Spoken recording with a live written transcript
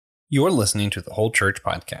You're listening to the Whole Church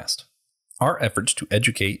Podcast. Our efforts to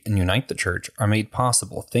educate and unite the church are made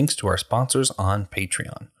possible thanks to our sponsors on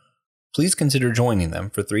Patreon. Please consider joining them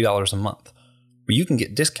for $3 a month, where you can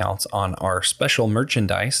get discounts on our special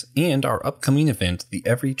merchandise and our upcoming event, the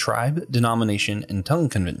Every Tribe, Denomination, and Tongue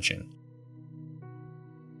Convention.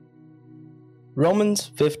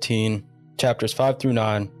 Romans 15, chapters 5 through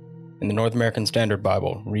 9 in the North American Standard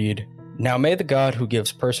Bible read, "Now may the God who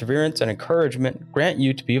gives perseverance and encouragement grant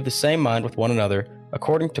you to be of the same mind with one another,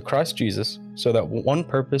 according to Christ Jesus, so that one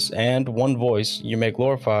purpose and one voice you may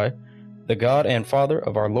glorify the God and Father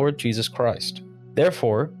of our Lord Jesus Christ.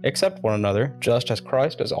 Therefore, accept one another, just as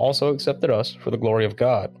Christ has also accepted us for the glory of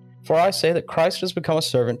God. For I say that Christ has become a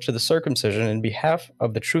servant to the circumcision in behalf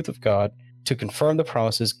of the truth of God, to confirm the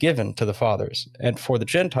promises given to the fathers, and for the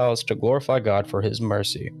Gentiles to glorify God for his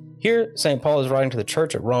mercy." Here, St. Paul is writing to the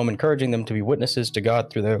church at Rome, encouraging them to be witnesses to God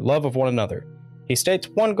through their love of one another. He states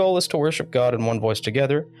one goal is to worship God in one voice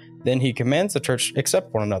together, then he commands the church to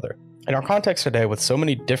accept one another. In our context today, with so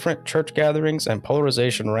many different church gatherings and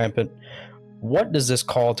polarization rampant, what does this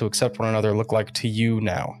call to accept one another look like to you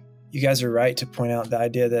now? You guys are right to point out the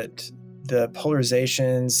idea that the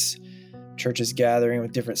polarizations, churches gathering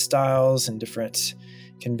with different styles and different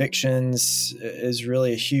convictions is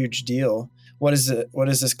really a huge deal. What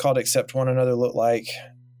does this call to accept one another look like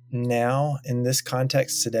now in this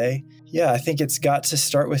context today? Yeah, I think it's got to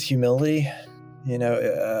start with humility,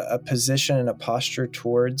 a position and a posture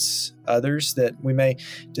towards others that we may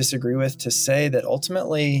disagree with, to say that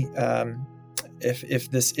ultimately,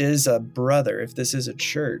 if this is a brother, if this is a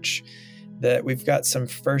church, that we've got some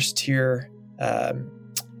first tier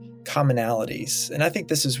commonalities. And I think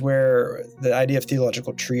this is where the idea of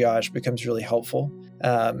theological triage becomes really helpful.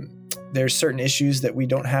 There's certain issues that we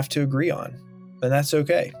don't have to agree on, and that's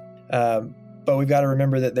okay. But we've got to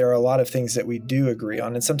remember that there are a lot of things that we do agree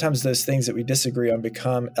on. And sometimes those things that we disagree on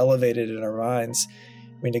become elevated in our minds.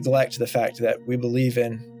 We neglect the fact that we believe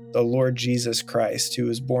in the Lord Jesus Christ, who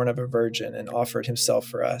was born of a virgin and offered himself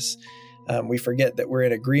for us. We forget that we're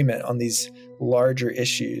in agreement on these larger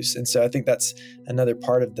issues. And so I think that's another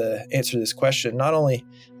part of the answer to this question, not only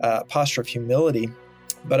a posture of humility,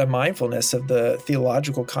 but a mindfulness of the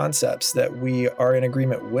theological concepts that we are in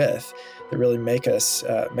agreement with that really make us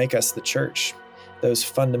the church, those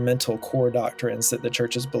fundamental core doctrines that the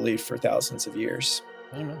church has believed for thousands of years.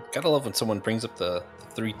 Amen. Gotta love when someone brings up the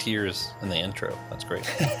three tiers in the intro. That's great.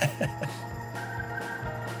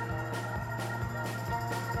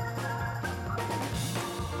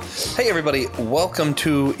 Hey everybody, welcome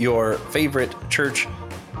to your favorite church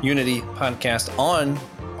unity podcast on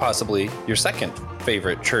possibly your second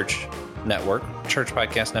favorite church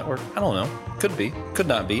podcast network. I don't know. Could be, could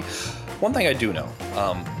not be. One thing I do know,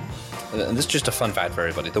 and this is just a fun fact for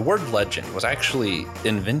everybody, the word legend was actually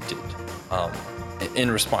invented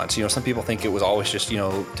in response. Some people think it was always just,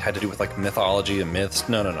 had to do with like mythology and myths.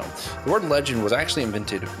 No. The word legend was actually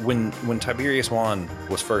invented when Tiberius 1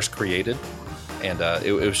 was first created. And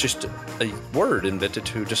it was just a word invented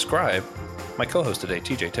to describe my co-host today,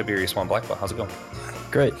 TJ, Tiberius Juan Blackwell. How's it going?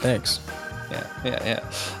 Great, thanks. Yeah.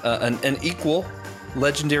 An equal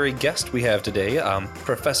legendary guest we have today,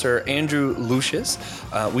 Professor Andrew Lucius.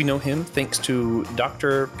 We know him thanks to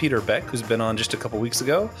Dr. Peter Beck, who's been on just a couple weeks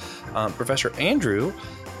ago. Professor Andrew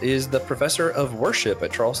is the professor of worship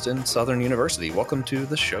at Charleston Southern University. Welcome to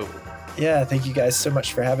the show. Yeah, thank you guys so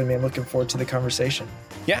much for having me. I'm looking forward to the conversation.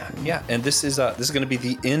 Yeah. And this is going to be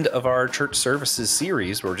the end of our church services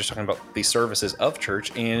series. We're just talking about the services of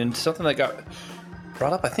church, and something that got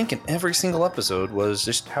brought up, I think, in every single episode was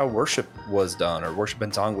just how worship was done, or worship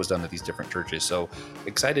and song was done at these different churches. So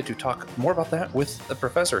excited to talk more about that with a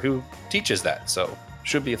professor who teaches that. So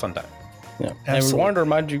should be a fun time. Yeah, and we wanted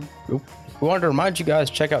to remind you guys,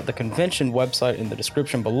 check out the convention website in the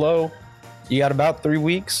description below. You got about 3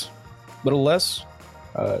 weeks, a little less.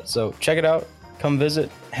 So check it out. Come visit,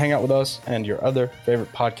 hang out with us and your other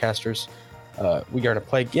favorite podcasters. We are going to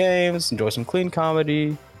play games, enjoy some clean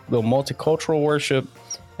comedy, a little multicultural worship,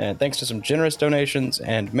 and thanks to some generous donations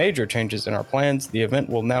and major changes in our plans, the event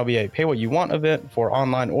will now be a pay-what-you-want event for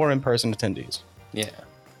online or in-person attendees. Yeah.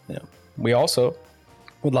 We also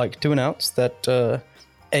would like to announce that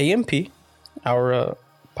AMP, our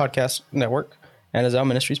podcast network, and as our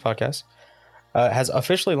ministries podcast, has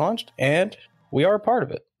officially launched, and we are a part of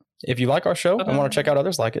it. If you like our show and want to check out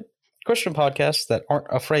others like it, Christian podcasts that aren't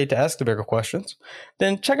afraid to ask the bigger questions,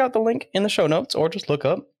 then check out the link in the show notes or just look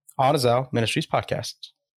up Onazao Ministries Podcasts.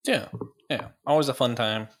 Yeah. Always a fun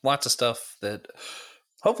time. Lots of stuff that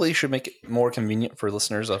hopefully should make it more convenient for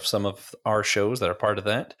listeners of some of our shows that are part of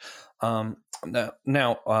that.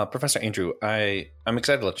 Now, Professor Andrew, I'm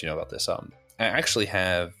excited to let you know about this. I actually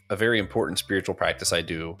have a very important spiritual practice I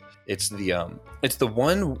do. It's the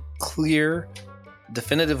one clear,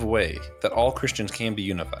 definitive way that all Christians can be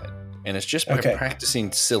unified, and it's just by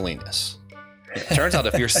practicing silliness. It turns out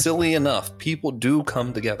if you're silly enough, people do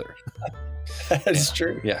come together. That is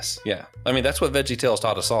true. Yes, yeah. I mean, that's what VeggieTales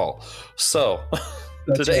taught us all. So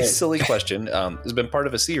today's silly question has been part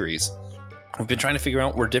of a series. We've been trying to figure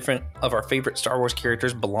out where different of our favorite Star Wars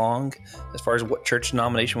characters belong as far as what church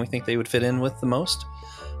denomination we think they would fit in with the most.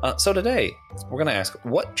 So today, we're going to ask,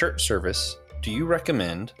 what church service do you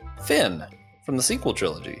recommend Finn from the sequel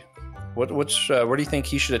trilogy? Where do you think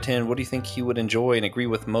he should attend? What do you think he would enjoy and agree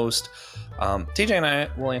with most? TJ and I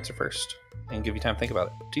will answer first and give you time to think about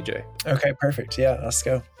it. TJ. Okay, perfect. Yeah, let's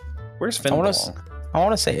go. Where's Finn belong? I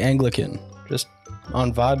want to say Anglican, just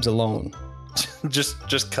on vibes alone.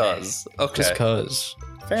 just cause. Okay. Just cause.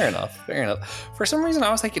 Fair enough. For some reason,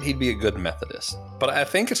 I was thinking he'd be a good Methodist, but I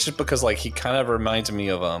think it's just because like he kind of reminds me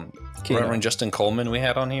of Reverend Justin Coleman we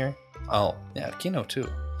had on here. Oh yeah, Keno too.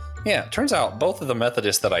 Yeah, turns out both of the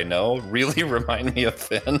Methodists that I know really remind me of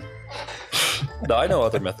Finn. No, I know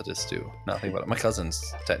other Methodists too. Nothing about it. My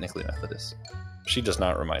cousin's technically Methodist. She does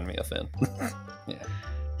not remind me of Finn. Yeah.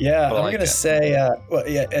 Yeah, I'm going to say,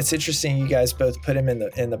 it's interesting you guys both put him in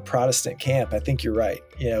the Protestant camp. I think you're right.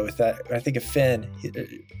 With that, I think of Finn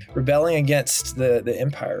rebelling against the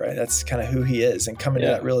empire, right? That's kind of who he is, and coming to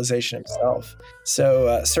that realization himself.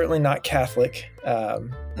 So certainly not Catholic.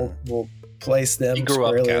 We'll place them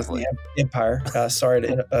squarely as the empire. Sorry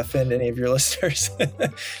to offend any of your listeners,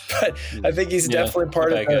 but I think he's definitely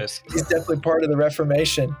part of the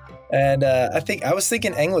Reformation. And I was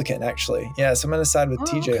thinking Anglican, actually. Yeah, so I'm going to side with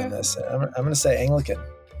TJ on this. I'm going to say Anglican.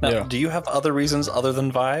 Now, do you have other reasons other than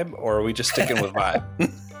vibe, or are we just sticking with vibe?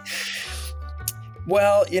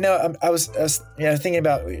 Well, I was thinking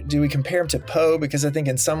about, do we compare him to Poe? Because I think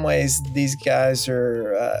in some ways these guys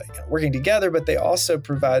are working together, but they also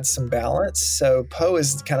provide some balance. So Poe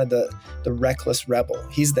is kind of the reckless rebel.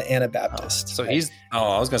 He's the Anabaptist. So I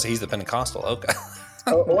was going to say he's the Pentecostal. Okay.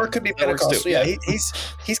 Or it could be Pentecostal. Yeah,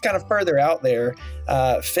 he's kind of further out there.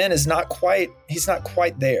 Finn is not quite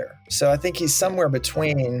there. So I think he's somewhere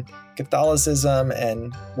between Catholicism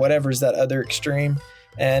and whatever's that other extreme.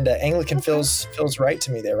 And Anglican feels right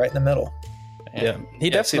to me there, right in the middle. Yeah, he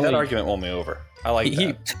definitely. That argument won me over. I like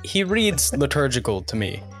that. He reads liturgical to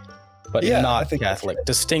me, but not Catholic.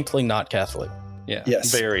 Distinctly not Catholic. Yeah.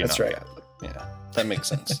 Yes. Very that's not right. Catholic. Yeah, that makes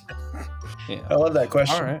sense. Yeah. I love that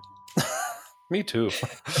question. All right. Me too.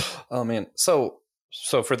 Oh man. So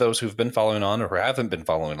for those who've been following on or who haven't been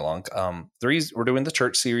following along, we're doing the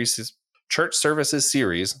church services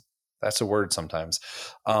series. That's a word sometimes.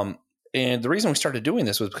 And the reason we started doing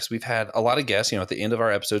this was because we've had a lot of guests. At the end of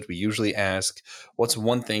our episodes, we usually ask, what's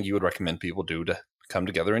one thing you would recommend people do to come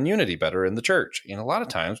together in unity better in the church? And a lot of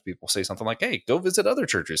times people say something like, hey, go visit other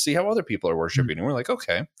churches, see how other people are worshiping. And we're like,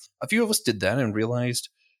 okay. A few of us did that and realized,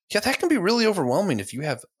 that can be really overwhelming if you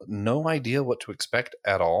have no idea what to expect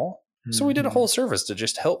at all. Mm-hmm. So we did a whole service to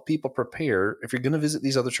just help people prepare. If you're going to visit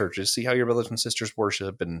these other churches, see how your brothers and sisters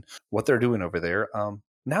worship and what they're doing over there.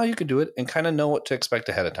 Now you can do it and kind of know what to expect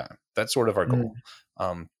ahead of time. That's sort of our goal.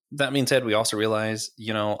 That being said, we also realize,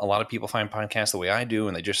 a lot of people find podcasts the way I do,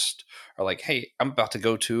 and they just are like, hey, I'm about to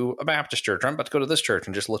go to a Baptist church, or I'm about to go to this church,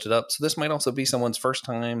 and just looked it up. So this might also be someone's first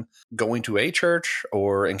time going to a church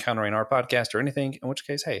or encountering our podcast or anything, in which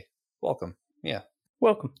case, hey, welcome. Yeah.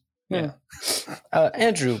 Welcome. Yeah.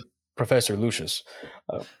 Andrew, Professor Lucius,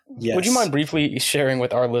 yes. Would you mind briefly sharing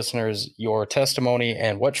with our listeners your testimony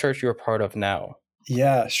and what church you're a part of now?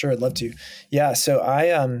 Yeah, sure. I'd love to. Yeah. So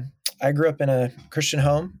I grew up in a Christian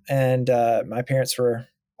home, and my parents were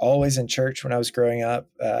always in church when I was growing up.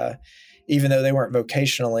 Even though they weren't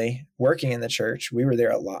vocationally working in the church, we were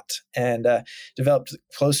there a lot and developed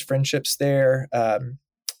close friendships there.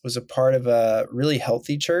 Was a part of a really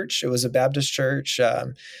healthy church. It was a Baptist church,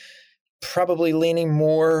 probably leaning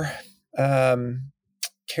more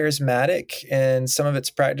charismatic in some of its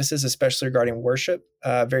practices, especially regarding worship.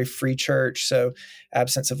 Very free church, so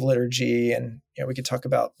absence of liturgy, and we could talk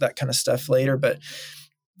about that kind of stuff later. But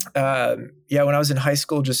when I was in high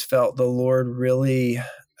school, just felt the Lord really,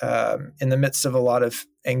 in the midst of a lot of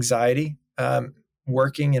anxiety,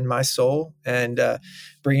 working in my soul and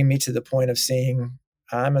bringing me to the point of seeing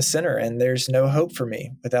I'm a sinner and there's no hope for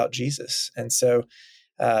me without Jesus. And so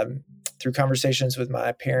through conversations with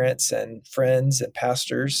my parents and friends and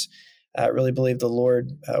pastors, I really believe the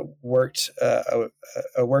Lord worked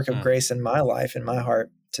a work of grace in my life, in my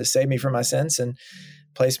heart, to save me from my sins and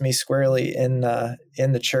placed me squarely in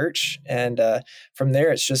the church. And from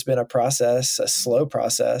there, it's just been a slow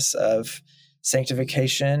process of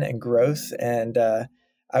sanctification and growth. And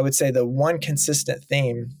I would say the one consistent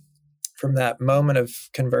theme from that moment of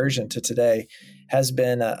conversion to today has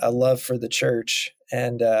been a love for the church.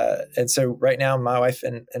 And so right now, my wife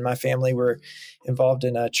and my family, we're involved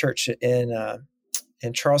in a church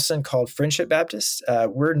in Charleston called Friendship Baptist.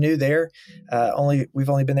 We're new there. We've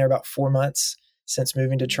only been there about 4 months since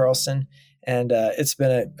moving to Charleston. And it's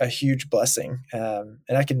been a huge blessing.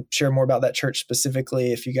 And I can share more about that church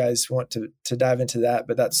specifically if you guys want to dive into that.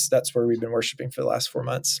 But that's where we've been worshiping for the last 4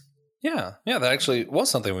 months. Yeah, that actually was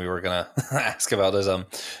something we were gonna ask about. Is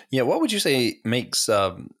what would you say makes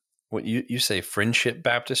what you say Friendship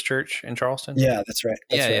Baptist Church in Charleston? Yeah, that's right.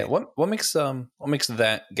 Right. What makes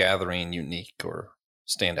that gathering unique or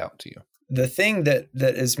stand out to you? The thing that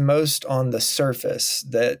is most on the surface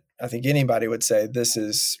that I think anybody would say this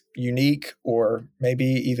is unique or maybe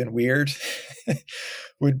even weird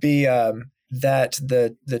would be that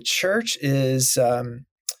the church is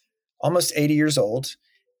almost 80 years old.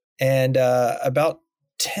 And about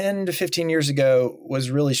 10 to 15 years ago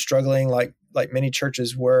was really struggling like many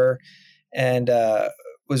churches were, and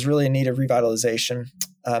was really in need of revitalization.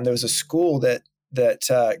 There was a school that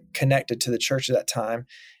connected to the church at that time,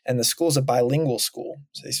 and the school is a bilingual school.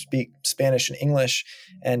 So they speak Spanish and English.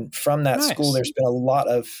 And from that school, there's been a lot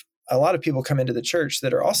of people come into the church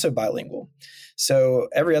that are also bilingual. So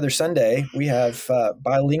every other Sunday, we have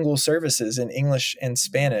bilingual services in English and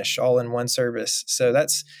Spanish all in one service. So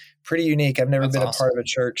that's pretty unique. I've never been awesome. A part of a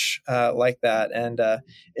church like that. And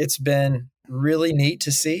it's been really neat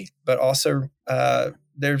to see, but also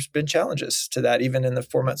there's been challenges to that, even in the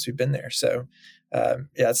 4 months we've been there. So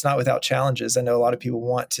it's not without challenges. I know a lot of people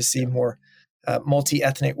want to see more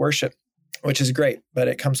multi-ethnic worship, which is great, but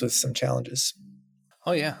it comes with some challenges.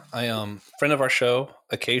 Oh yeah. I friend of our show,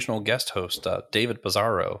 occasional guest host, David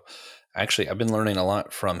Pizarro. Actually, I've been learning a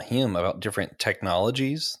lot from him about different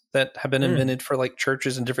technologies that have been invented for like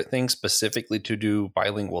churches and different things, specifically to do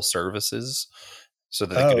bilingual services so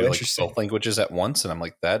that they can do like both languages at once. And I'm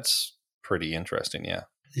like, that's pretty interesting. Yeah.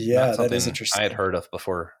 Yeah, that is interesting. I had heard of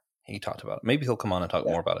before he talked about it. Maybe he'll come on and talk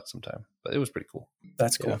more about it sometime, but it was pretty cool.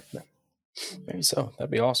 That's cool. Yeah. Maybe so.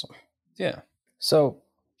 That'd be awesome. Yeah. So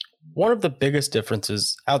one of the biggest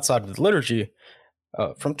differences outside of the liturgy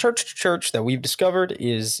from church to church that we've discovered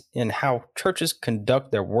is in how churches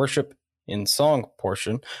conduct their worship in song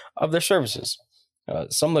portion of their services.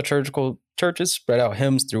 Some liturgical churches spread out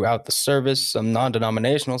hymns throughout the service. Some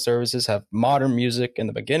non-denominational services have modern music in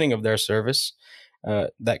the beginning of their service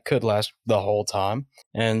that could last the whole time.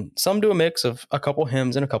 And some do a mix of a couple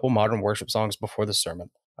hymns and a couple modern worship songs before the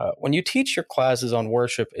sermon. When you teach your classes on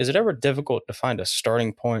worship, is it ever difficult to find a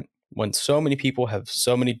starting point when so many people have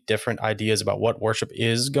so many different ideas about what worship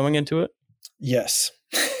is going into it? Yes.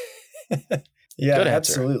 Yeah,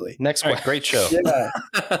 absolutely. Next question. Right, great show.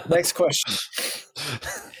 Yeah. Next question.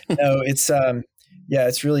 No,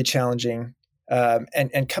 it's really challenging.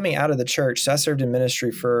 And coming out of the church, so I served in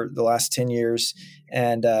ministry for the last 10 years.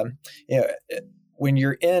 And, when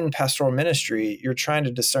you're in pastoral ministry, you're trying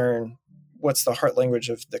to discern what's the heart language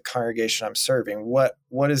of the congregation I'm serving?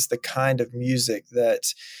 What is the kind of music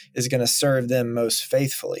that is going to serve them most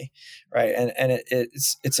faithfully, right? And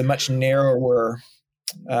it's a much narrower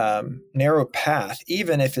path.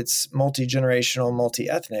 Even if it's multi-generational,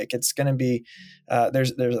 multi-ethnic, it's going to be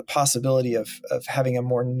there's a possibility of having a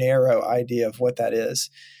more narrow idea of what that is.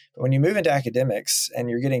 But when you move into academics and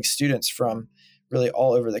you're getting students from really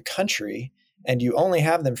all over the country, and you only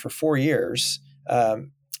have them for 4 years.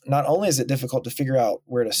 Not only is it difficult to figure out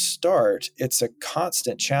where to start, it's a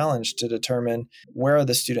constant challenge to determine where are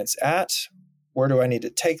the students at, where do I need to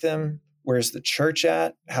take them, where's the church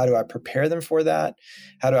at, how do I prepare them for that,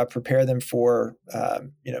 how do I prepare them for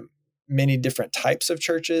many different types of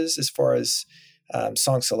churches as far as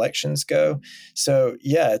song selections go. So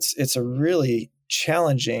yeah, it's a really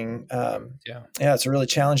challenging it's a really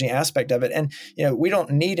challenging aspect of it, and we don't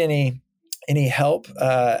need any help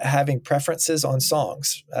having preferences on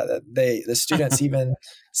songs. The students, even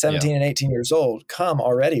 17 and 18 years old, come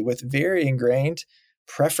already with very ingrained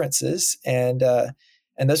preferences, and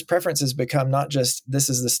those preferences become not just this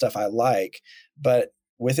is the stuff I like, but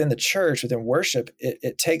within the church, within worship,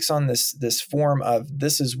 it takes on this form of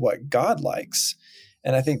this is what God likes,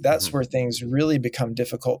 and I think that's where things really become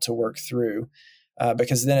difficult to work through.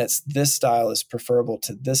 Because then it's this style is preferable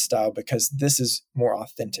to this style because this is more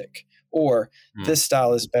authentic, or this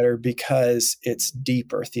style is better because it's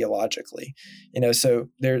deeper theologically. So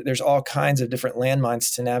there's all kinds of different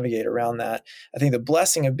landmines to navigate around that. I think the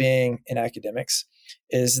blessing of being in academics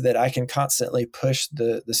is that I can constantly push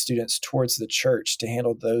the students towards the church to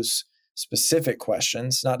handle those specific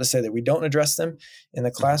questions. Not to say that we don't address them in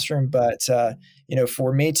the classroom, but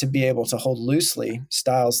for me to be able to hold loosely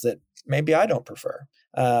styles that maybe I don't prefer,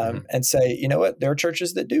 and say, you know what, there are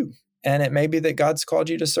churches that do. And it may be that God's called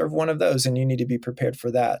you to serve one of those, and you need to be prepared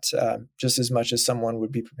for that just as much as someone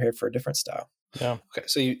would be prepared for a different style. Yeah. Okay.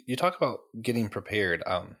 So you talk about getting prepared.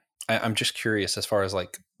 I'm just curious as far as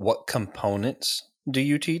like what components do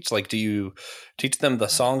you teach? Like, do you teach them the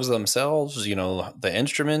songs themselves, the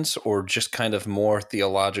instruments, or just kind of more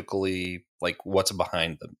theologically, like what's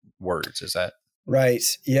behind the words? Is that right?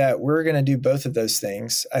 Yeah, we're going to do both of those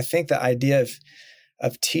things. I think the idea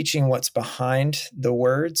of teaching what's behind the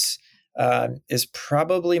words is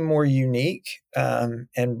probably more unique and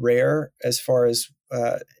rare as far as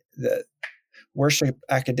the worship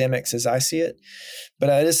academics as I see it. But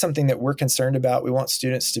it is something that we're concerned about. We want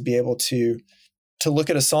students to be able to look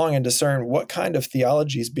at a song and discern what kind of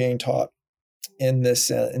theology is being taught in this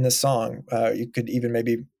song. You could even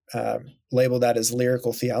maybe label that as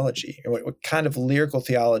lyrical theology. What kind of lyrical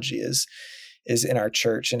theology is in our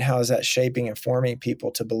church, and how is that shaping and forming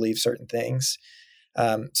people to believe certain things?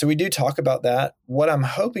 So we do talk about that. What I'm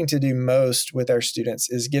hoping to do most with our students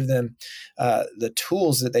is give them the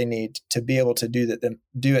tools that they need to be able to do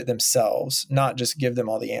it themselves, not just give them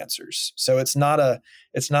all the answers. So it's not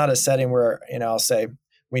a setting where I'll say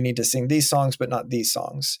we need to sing these songs but not these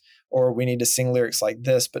songs, or we need to sing lyrics like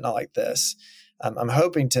this but not like this. I'm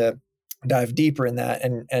hoping to dive deeper in that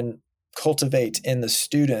and cultivate in the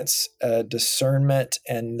students discernment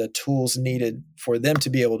and the tools needed for them to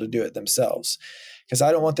be able to do it themselves. Because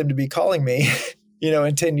I don't want them to be calling me,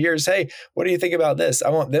 in 10 years, hey, what do you think about this? I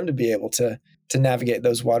want them to be able to navigate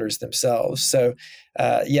those waters themselves. So,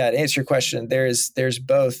 to answer your question, there's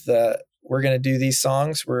both. We're going to do these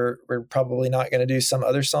songs. We're probably not going to do some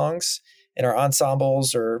other songs in our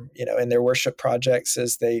ensembles or in their worship projects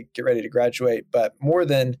as they get ready to graduate. But more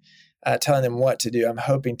than telling them what to do, I'm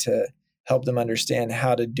hoping to help them understand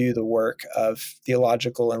how to do the work of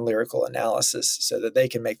theological and lyrical analysis so that they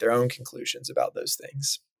can make their own conclusions about those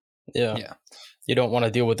things. Yeah. You don't want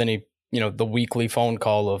to deal with any, the weekly phone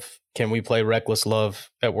call of, can we play Reckless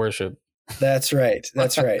Love at worship? That's right.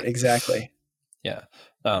 Exactly. Yeah.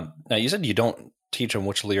 Now you said you don't teach them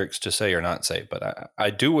which lyrics to say or not say, but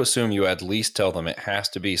I do assume you at least tell them it has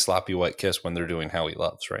to be Sloppy Wet Kiss when they're doing How He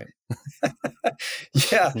Loves, right?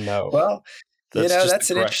 Yeah. No. Well, that's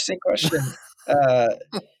an interesting question.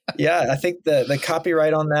 I think the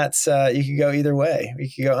copyright on that's you could go either way. You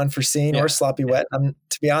could go unforeseen or sloppy wet.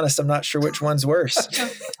 To be honest, I'm not sure which one's worse.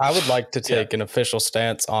 I would like to take an official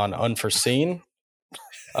stance on unforeseen.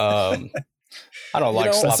 I don't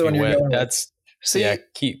like sloppy wet.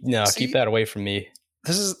 Keep that away from me.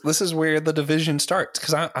 This is where the division starts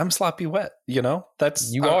because I'm sloppy wet.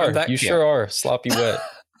 That's you are. You sure are sloppy wet.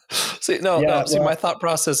 My thought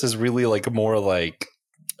process is really like more like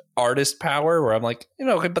artist power where I'm like,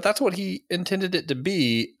 but that's what he intended it to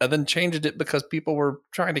be and then changed it because people were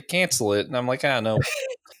trying to cancel it. And I'm like, no,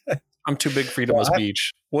 I'm too big freedom of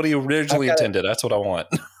speech. What he originally intended. That's what I want.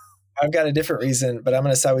 I've got a different reason, but I'm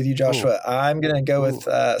going to side with you, Joshua. Ooh. I'm going to go with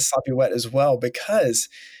sloppy wet as well because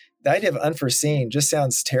the idea of unforeseen just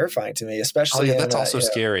sounds terrifying to me, especially. Oh, yeah, that's also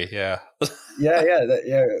scary. Yeah.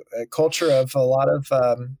 A culture of a lot of,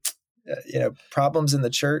 problems in the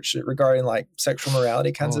church regarding like sexual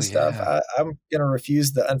morality kinds of stuff. I'm going to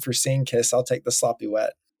refuse the unforeseen kiss. I'll take the sloppy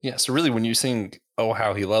wet. Yeah. So really when you sing, Oh,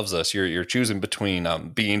 How He Loves Us, you're choosing between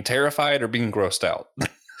being terrified or being grossed out.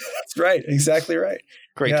 That's right. Exactly right.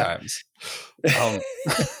 Great times.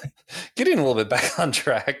 Getting a little bit back on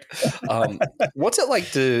track. What's it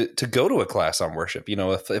like to go to a class on worship?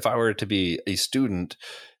 If I were to be a student,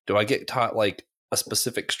 do I get taught like a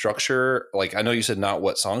specific structure? Like, I know you said not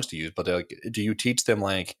what songs to use, but do you teach them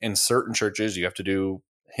like in certain churches, you have to do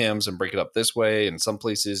hymns and break it up this way. In some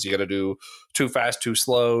places you got to do too fast, too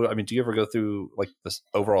slow. I mean, do you ever go through like this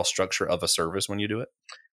overall structure of a service when you do it?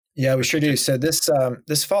 Yeah, we sure do. So this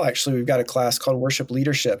fall, actually, we've got a class called Worship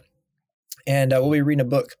Leadership. And we'll be reading a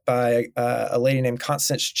book by a lady named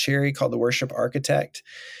Constance Cherry called The Worship Architect.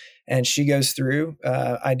 And she goes through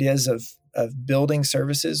ideas of building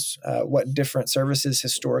services, what different services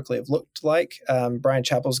historically have looked like. Brian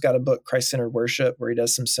Chappell's got a book, Christ-Centered Worship, where he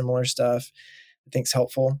does some similar stuff I think's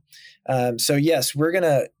helpful. So yes, we're going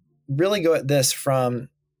to really go at this from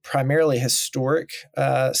primarily historic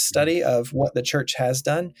study of what the church has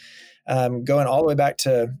done, going all the way back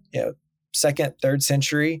to 2nd, 3rd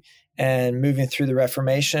century and moving through the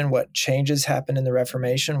Reformation, what changes happened in the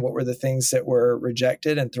Reformation, what were the things that were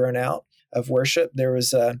rejected and thrown out, of worship. There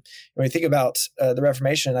was when we think about the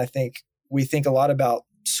Reformation, I think we think a lot about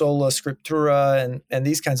sola scriptura and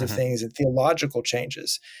these kinds of things and theological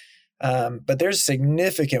changes. But there's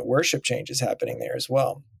significant worship changes happening there as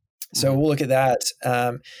well. So we'll look at that.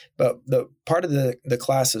 But the part of the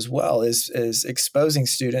class as well is exposing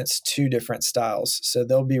students to different styles. So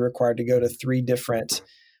they'll be required to go to 3 different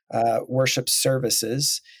worship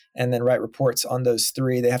services and then write reports on those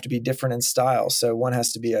 3. They have to be different in style. So one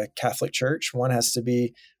has to be a Catholic church, one has to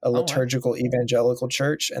be a liturgical evangelical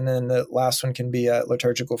church, and then the last one can be a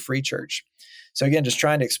liturgical free church. So again, just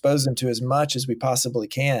trying to expose them to as much as we possibly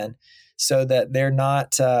can so that they're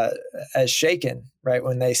not as shaken, right,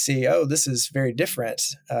 when they see, oh, this is very different.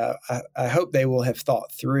 I hope they will have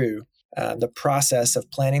thought through the process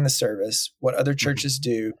of planning the service, what other churches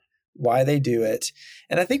do, why they do it.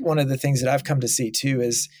 And I think one of the things that I've come to see too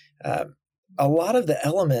is a lot of the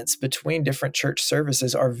elements between different church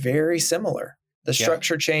services are very similar. The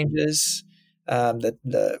structure changes,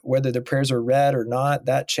 whether the prayers are read or not,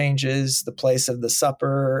 that changes. The place of the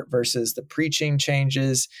supper versus the preaching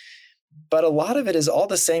changes. But a lot of it is all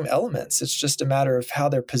the same elements. It's just a matter of how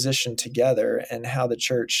they're positioned together and how the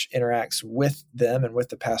church interacts with them and with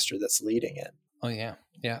the pastor that's leading it. Oh yeah.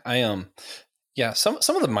 Yeah. Some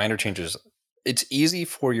of the minor changes, it's easy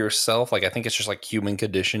for yourself. Like, I think it's just like human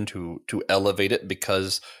condition to elevate it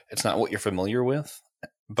because it's not what you're familiar with.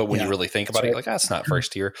 But when you really think about it, you're like, that's not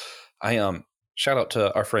first year. Shout out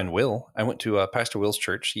to our friend Will. I went to Pastor Will's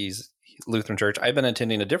church. He's Lutheran church. I've been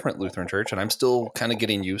attending a different Lutheran church and I'm still kind of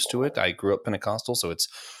getting used to it. I grew up Pentecostal, so it's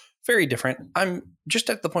very different. I'm just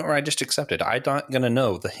at the point where I just accept it. I'm not going to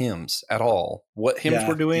know the hymns at all. What hymns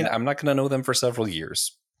we're doing, I'm not going to know them for several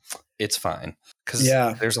years. It's fine because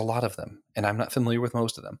there's a lot of them and I'm not familiar with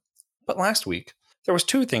most of them. But last week, there was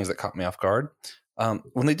 2 things that caught me off guard.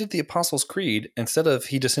 When they did the Apostles' Creed, instead of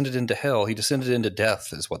he descended into hell, he descended into death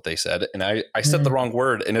is what they said. And I said the wrong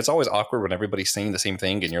word. And it's always awkward when everybody's saying the same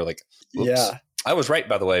thing. And you're like, oops. Yeah. I was right,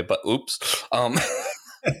 by the way, but oops. And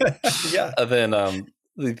then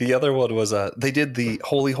the other one was they did the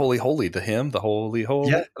Holy, Holy, Holy, the hymn, the Holy,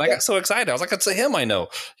 Holy. Yeah. And I got so excited. I was like, it's a hymn I know.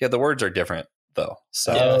 Yeah, the words are different, though.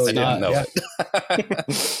 So I didn't know it.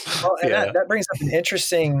 Well, and that brings up an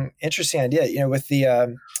interesting idea, with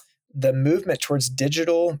the movement towards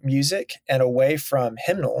digital music and away from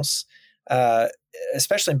hymnals,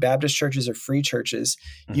 especially in Baptist churches or free churches.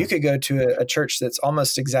 You could go to a church that's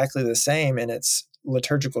almost exactly the same in its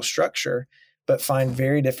liturgical structure, but find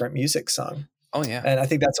very different music sung. Oh, yeah. And I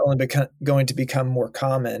think that's only going to become more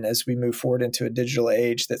common as we move forward into a digital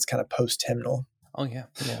age that's kind of post-hymnal. Oh, yeah.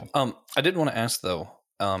 I did want to ask, though,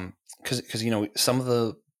 because some of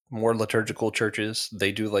the more liturgical churches,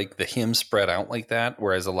 they do like the hymn spread out like that,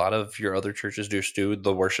 whereas a lot of your other churches just do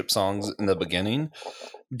the worship songs in the beginning.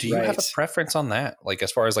 Do you have a preference on that? Like,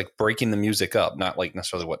 as far as like breaking the music up, not like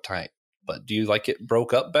necessarily what type, but do you like it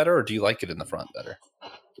broke up better or do you like it in the front better?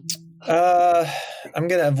 I'm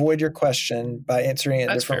going to avoid your question by answering it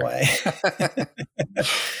a different way.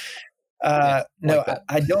 No,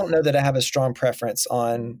 I don't know that I have a strong preference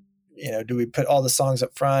on, do we put all the songs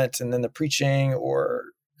up front and then the preaching or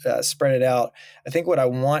spread it out. I think what I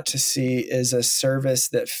want to see is a service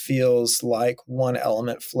that feels like one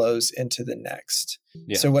element flows into the next.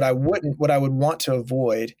 Yeah. So what I would want to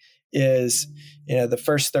avoid is, the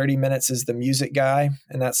first 30 minutes is the music guy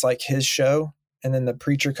and that's like his show. And then the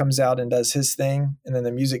preacher comes out and does his thing. And then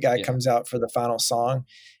the music guy comes out for the final song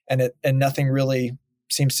and nothing really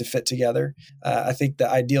seems to fit together. I think the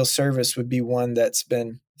ideal service would be one that's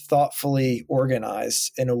been thoughtfully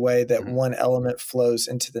organized in a way that one element flows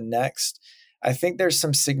into the next. I think there's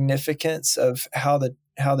some significance of how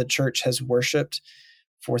the church has worshiped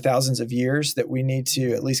for thousands of years that we need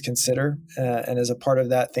to at least consider. And as a part of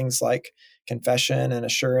that, things like confession and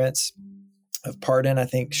assurance of pardon, I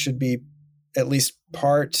think should be at least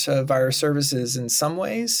part of our services in some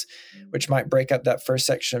ways, which might break up that first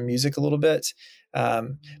section of music a little bit.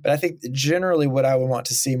 But I think generally what I would want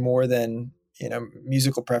to see more than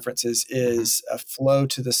musical preferences is a flow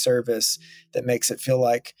to the service that makes it feel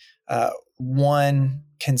like one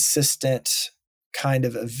consistent kind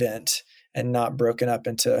of event and not broken up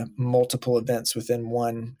into multiple events within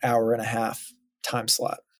 1 hour and a half time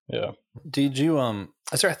slot. Yeah. Did you,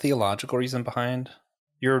 is there a theological reason behind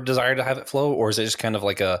your desire to have it flow? Or is it just kind of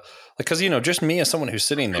because, just me as someone who's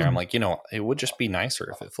sitting there, I'm like, it would just be nicer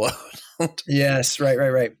if it flowed. Yes.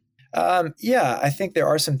 Right. I think there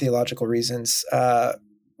are some theological reasons.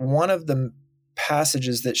 One of the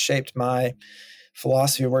passages that shaped my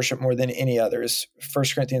philosophy of worship more than any other is 1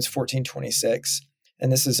 Corinthians 14:26.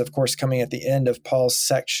 And this is, of course, coming at the end of Paul's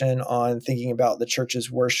section on thinking about the church's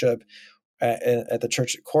worship, at the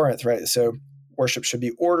church at Corinth, right? So worship should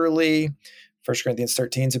be orderly. 1 Corinthians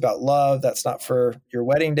 13 is about love. That's not for your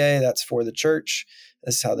wedding day. That's for the church.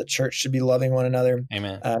 This is how the church should be loving one another.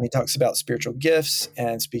 Amen. He talks about spiritual gifts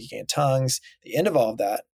and speaking in tongues. The end of all of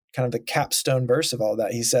that, kind of the capstone verse of all of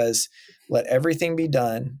that, he says, let everything be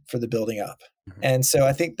done for the building up. Mm-hmm. And so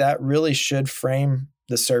I think that really should frame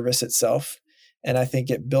the service itself. And I think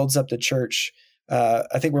it builds up the church.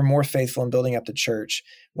 I think we're more faithful in building up the church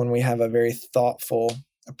when we have a very thoughtful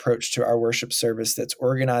approach to our worship service that's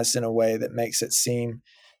organized in a way that makes it seem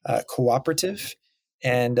cooperative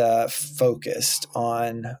and focused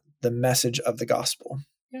on the message of the gospel.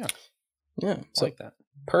 Yeah. So, like that.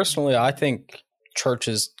 Personally, I think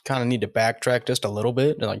churches kind of need to backtrack just a little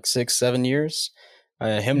bit, like 6-7 years.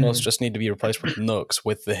 Hymnals just need to be replaced with nooks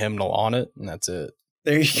with the hymnal on it, and that's it.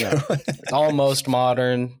 There you go. It's almost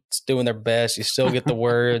modern. It's doing their best. You still get the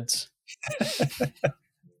words.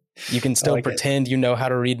 You can still pretend you know how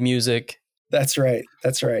to read music. That's right.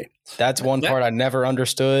 That's one part I never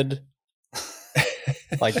understood.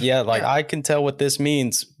 I can tell what this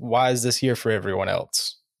means. Why is this here for everyone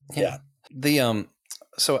else? Yeah.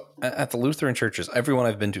 So at the Lutheran churches, everyone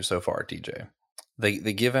I've been to so far, DJ,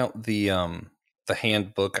 they give out the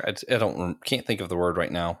handbook. Can't think of the word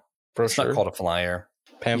right now. It's not called a flyer.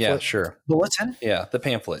 Pamphlet? Yeah, sure. Bulletin? Yeah, the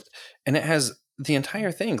pamphlet. And it has the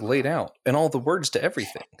entire thing laid out and all the words to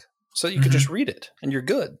everything. So you could just read it and you're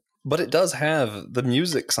good. But it does have the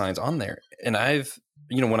music signs on there. And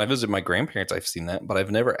when I visit my grandparents, I've seen that, but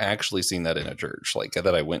I've never actually seen that in a church like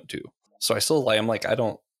that I went to. So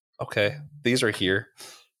these are here.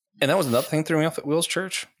 And that was another thing that threw me off at Will's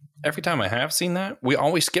church. Every time I have seen that, we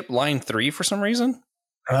always skip line 3 for some reason.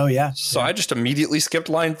 Oh, yeah. So I just immediately skipped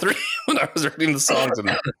line 3 when I was reading the songs.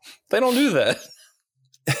 And they don't do that.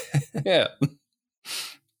 Yeah.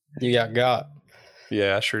 You got.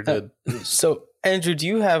 Yeah, I sure did. So, Andrew, do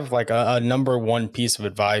you have like a number one piece of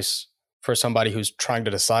advice for somebody who's trying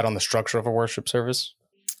to decide on the structure of a worship service?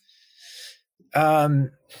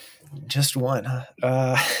 Just one.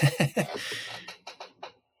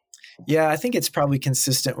 Yeah, I think it's probably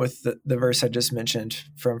consistent with the verse I just mentioned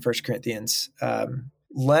from 1 Corinthians.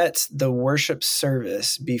 Let the worship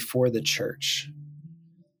service be for the church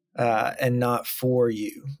and not for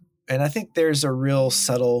you. And I think there's a real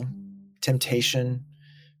subtle temptation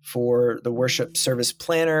for the worship service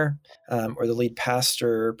planner or the lead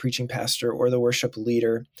pastor, or preaching pastor, or the worship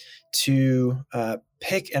leader to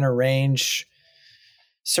pick and arrange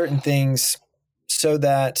certain things so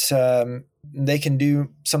that they can do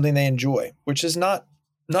something they enjoy, which is not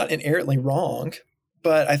inherently wrong,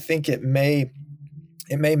 but I think it may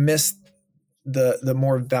miss the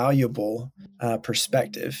more valuable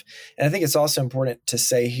perspective. And I think it's also important to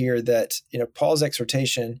say here that Paul's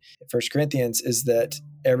exhortation in 1 Corinthians is that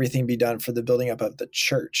everything be done for the building up of the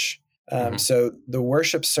church. So the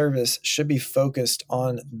worship service should be focused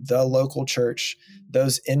on the local church,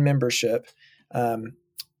 those in membership,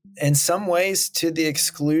 in some ways to the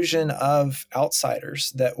exclusion of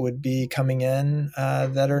outsiders that would be coming in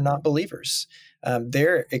that are not believers.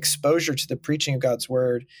 Their exposure to the preaching of God's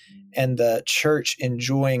word and the church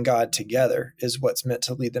enjoying God together is what's meant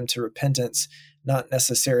to lead them to repentance, not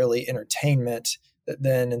necessarily entertainment that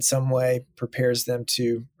then in some way prepares them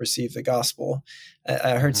to receive the gospel.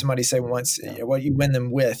 I heard somebody say once, what you win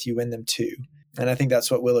them with, you win them to. And I think that's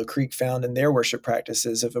what Willow Creek found in their worship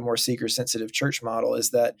practices of a more seeker-sensitive church model,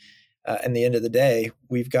 is that in the end of the day,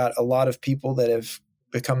 we've got a lot of people that have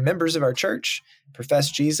become members of our church, profess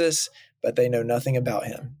Jesus, but they know nothing about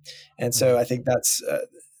him. And so I think that's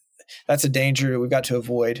a danger we've got to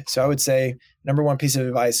avoid. So I would say, number one piece of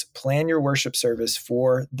advice, plan your worship service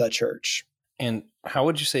for the church. And how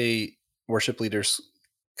would you say worship leaders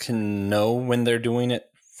can know when they're doing it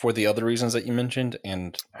for the other reasons that you mentioned,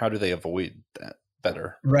 and how do they avoid that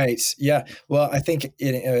better? Right. Yeah. Well, I think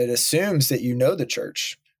it assumes that you know the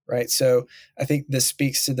church, right? So I think this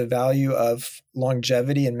speaks to the value of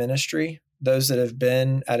longevity in ministry. Those that have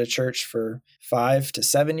been at a church for 5 to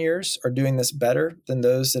 7 years are doing this better than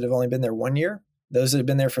those that have only been there 1 year. Those that have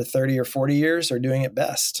been there for 30 or 40 years are doing it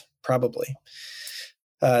best, probably.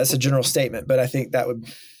 It's a general statement, but I think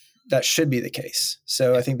that should be the case.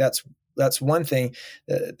 So I think that's one thing.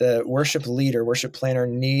 The worship leader, worship planner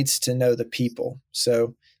needs to know the people.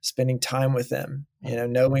 So spending time with them,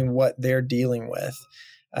 knowing what they're dealing with,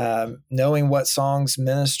 knowing what songs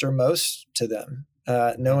minister most to them,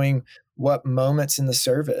 knowing what moments in the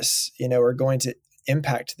service, are going to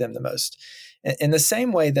impact them the most. In the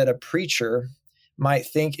same way that a preacher might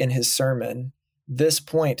think in his sermon, this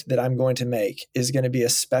point that I'm going to make is going to be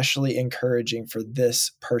especially encouraging for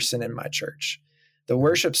this person in my church. The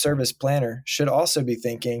worship service planner should also be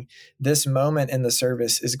thinking, this moment in the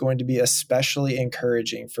service is going to be especially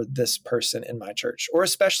encouraging for this person in my church, or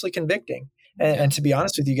especially convicting. And to be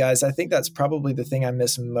honest with you guys, I think that's probably the thing I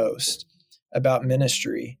miss most about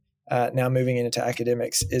ministry, now moving into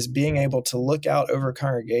academics, is being able to look out over a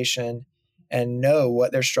congregation and know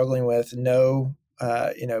what they're struggling with, know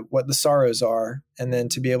what the sorrows are, and then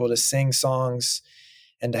to be able to sing songs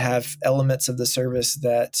and to have elements of the service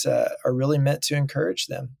that are really meant to encourage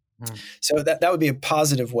them. So that would be a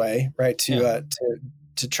positive way, right, to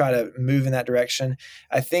try to move in that direction.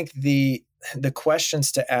 I think the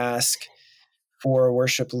questions to ask for a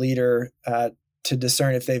worship leader to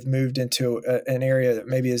discern if they've moved into an area that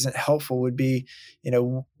maybe isn't helpful would be,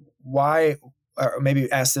 why, or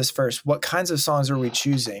maybe ask this first: what kinds of songs are we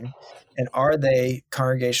choosing, and are they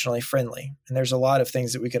congregationally friendly? And there's a lot of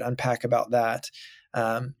things that we could unpack about that.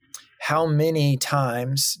 How many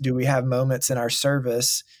times do we have moments in our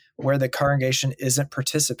service where the congregation isn't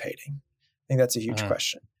participating? I think that's a huge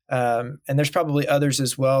question. And there's probably others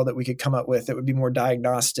as well that we could come up with that would be more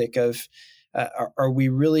diagnostic of, are we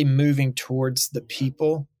really moving towards the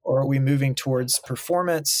people, or are we moving towards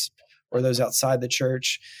performance or those outside the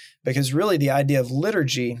church? Because really the idea of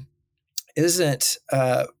liturgy isn't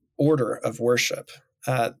order of worship.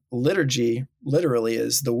 Liturgy literally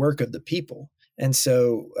is the work of the people. And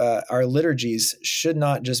so our liturgies should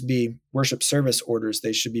not just be worship service orders.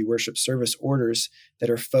 They should be worship service orders that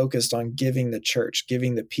are focused on giving the church,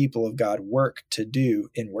 giving the people of God work to do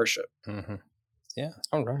in worship. Mm-hmm. Yeah.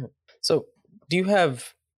 All right. So do you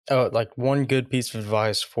have one good piece of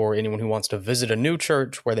advice for anyone who wants to visit a new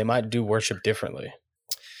church where they might do worship differently?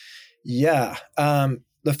 Yeah.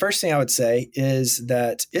 The first thing I would say is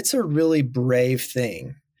that it's a really brave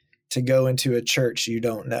thing to go into a church you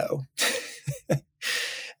don't know.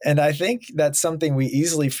 And I think that's something we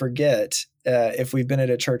easily forget if we've been at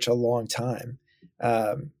a church a long time.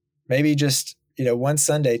 Maybe just, one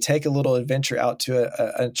Sunday, take a little adventure out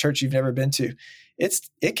to a church you've never been to.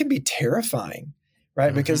 It can be terrifying, right?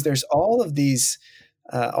 Mm-hmm. Because there's all these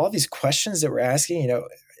questions that we're asking.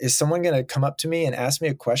 Is someone going to come up to me and ask me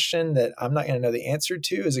a question that I'm not going to know the answer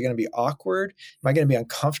to? Is it going to be awkward? Am I going to be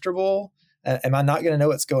uncomfortable? Am I not going to know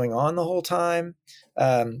what's going on the whole time?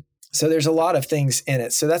 So there's a lot of things in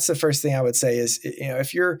it. So that's the first thing I would say is,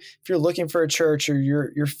 if you're looking for a church, or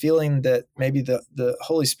you're feeling that maybe the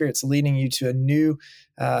Holy Spirit's leading you to a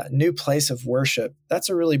new place of worship, that's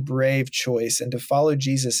a really brave choice. And to follow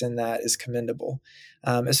Jesus in that is commendable.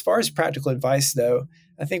 As far as practical advice, though,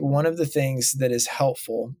 I think one of the things that is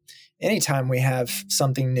helpful anytime we have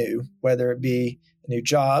something new, whether it be a new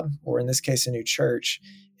job or in this case a new church,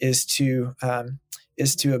 is to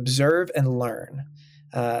observe and learn.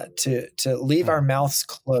 To leave our mouths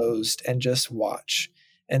closed and just watch.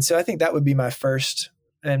 And so I think that would be my first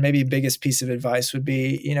and maybe biggest piece of advice would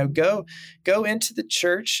be, go into the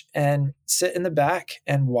church and sit in the back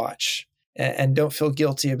and watch, and don't feel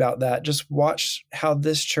guilty about that. Just watch how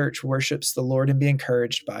this church worships the Lord and be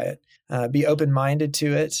encouraged by it. Be open-minded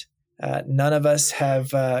to it. None of us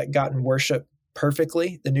have gotten worship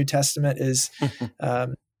perfectly. The New Testament is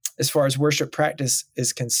as far as worship practice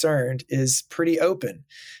is concerned, is pretty open.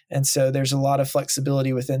 And so there's a lot of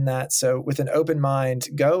flexibility within that. So with an open mind,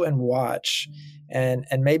 go and watch, and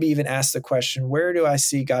maybe even ask the question, where do I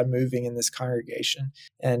see God moving in this congregation?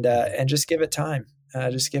 And just give it time.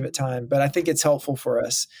 Just give it time. But I think it's helpful for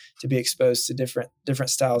us to be exposed to different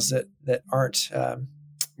styles that aren't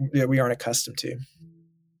that we aren't accustomed to.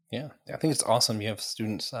 Yeah, I think it's awesome. You have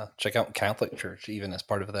students check out Catholic Church even as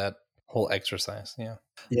part of that whole exercise. Yeah.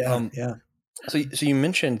 So you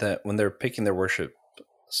mentioned that when they're picking their worship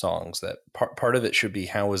songs, that part of it should be,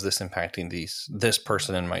 how is this impacting this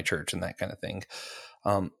person in my church and that kind of thing.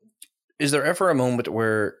 Is there ever a moment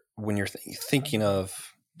where, when you're thinking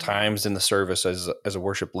of times in the service as a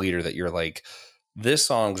worship leader, that you're like, this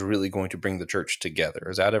song's really going to bring the church together?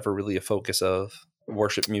 Is that ever really a focus of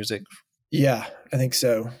worship music? Yeah, I think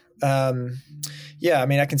so.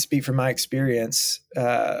 I can speak from my experience,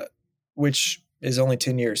 which is only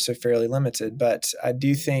 10 years, so fairly limited. But I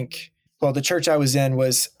do think, the church I was in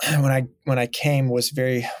was, when I came, was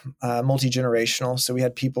very multi-generational. So we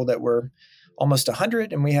had people that were almost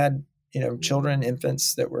 100, and we had, children,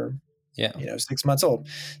 infants that were, 6 months old.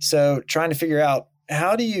 So trying to figure out,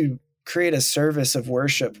 how do you create a service of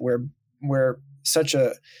worship where such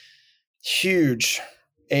a huge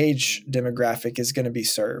age demographic is going to be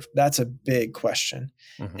served? That's a big question.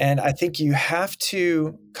 Mm-hmm. And I think you have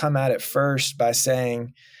to come at it first by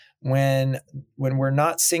saying, when we're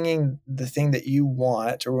not singing the thing that you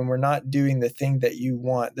want, or when we're not doing the thing that you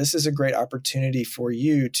want, this is a great opportunity for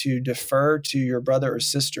you to defer to your brother or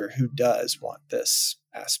sister who does want this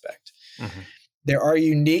aspect. Mm-hmm. There are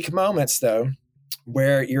unique moments, though,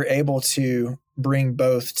 where you're able to bring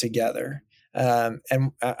both together. And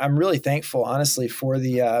I'm really thankful, honestly, for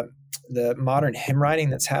the modern hymn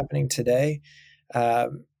writing that's happening today. I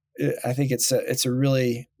think it's a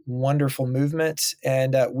really wonderful movement,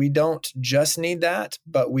 and we don't just need that,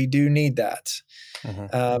 but we do need that.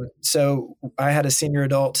 Mm-hmm. So I had a senior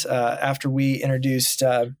adult after we introduced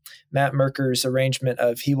Matt Merker's arrangement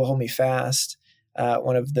of "He Will Hold Me Fast,"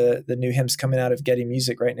 one of the new hymns coming out of Getty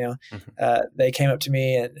Music right now. Mm-hmm. They came up to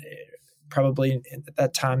me, and probably at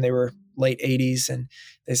that time they were late 80s, and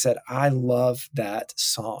they said, "I love that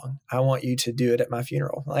song. I want you to do it at my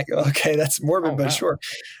funeral." I'm like, okay, that's morbid, but sure.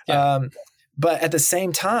 Yeah. But at the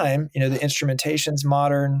same time, the instrumentation's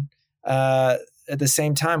modern. At the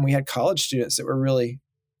same time, we had college students that were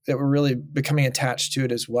really becoming attached to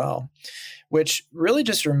it as well, which really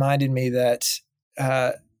just reminded me that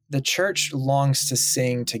the church longs to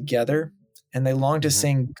sing together, and they long to mm-hmm.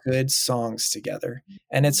 sing good songs together.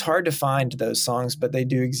 And it's hard to find those songs, but they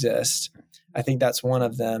do exist. I think that's one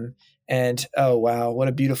of them. And oh, wow, what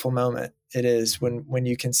a beautiful moment it is when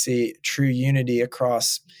you can see true unity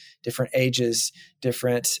across different ages,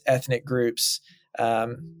 different ethnic groups.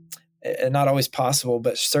 Not always possible,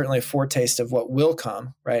 but certainly a foretaste of what will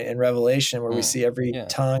come, right? In Revelation, where we see every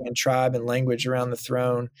tongue and tribe and language around the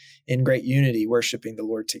throne in great unity, worshiping the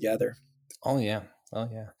Lord together. Oh yeah.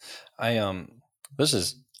 This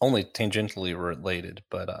is only tangentially related,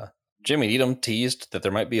 but Jimmy Needham teased that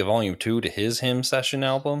there might be a volume 2 to his hymn session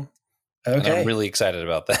album. Okay. And I'm really excited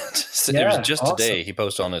about that. So it was just awesome. Today he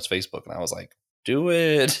posted on his Facebook, and I was like, do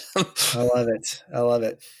it. I love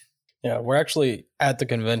it. Yeah, we're actually at the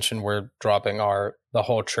convention. We're dropping the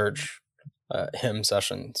whole church hymn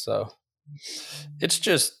session. So it's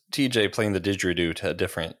just TJ playing the didgeridoo to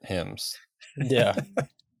different hymns. Yeah.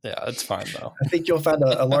 Yeah, it's fine though. I think you'll find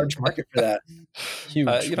a large market for that.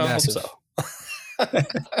 Huge, massive. I hope so.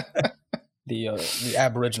 The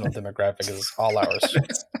Aboriginal demographic is all ours.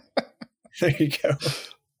 There you go.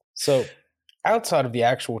 So outside of the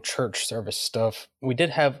actual church service stuff, we did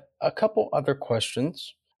have a couple other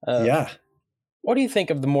questions. What do you think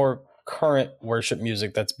of the more current worship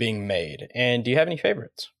music that's being made? And do you have any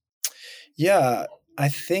favorites? Yeah, I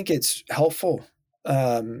think it's helpful.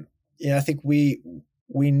 I think we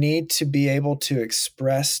need to be able to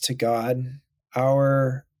express to God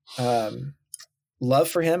our love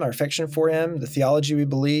for him, our affection for him, the theology we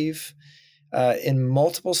believe, in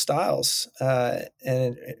multiple styles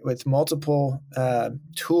and with multiple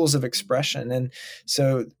tools of expression. And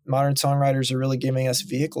so modern songwriters are really giving us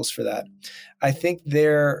vehicles for that. I think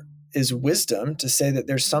there is wisdom to say that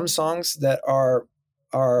there's some songs that are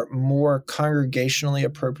more congregationally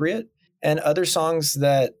appropriate, and other songs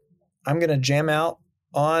that I'm going to jam out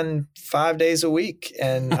on 5 days a week,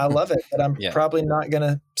 and I love it, but I'm probably not going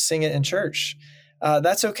to sing it in church.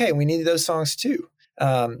 That's okay. We need those songs too.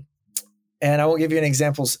 And I won't give you any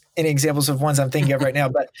examples of ones I'm thinking of right now,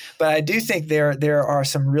 but I do think there are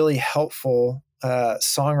some really helpful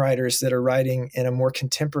songwriters that are writing in a more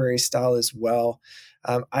contemporary style as well.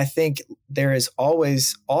 I think there has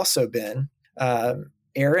always also been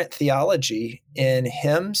errant theology in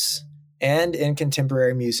hymns and in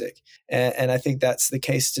contemporary music. And I think that's the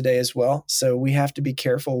case today as well. So we have to be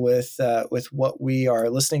careful with what we are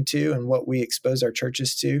listening to and what we expose our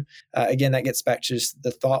churches to. Again, that gets back to just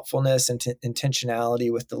the thoughtfulness and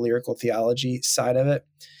intentionality with the lyrical theology side of it.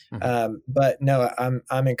 Mm-hmm. But no,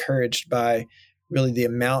 I'm encouraged by really the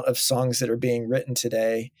amount of songs that are being written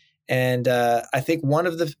today. And I think one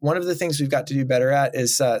of the things we've got to do better at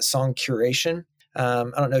is song curation. I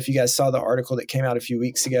don't know if you guys saw the article that came out a few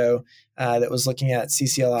weeks ago that was looking at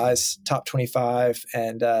CCLI's top 25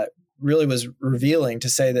 and really was revealing to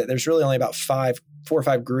say that there's really only about 4 or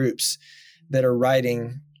 5 groups that are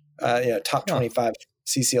writing top 25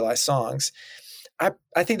 CCLI songs.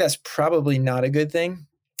 I think that's probably not a good thing.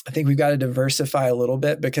 I think we've got to diversify a little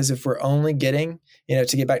bit, because if we're only getting, to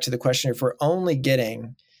get back to the question, if we're only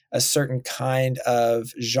getting a certain kind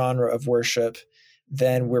of genre of worship,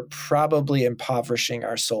 then we're probably impoverishing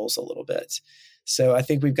our souls a little bit. So I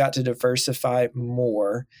think we've got to diversify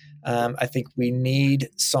more. I think we need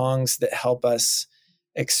songs that help us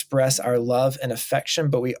express our love and affection,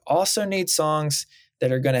 but we also need songs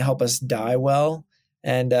that are going to help us die well.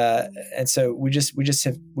 And so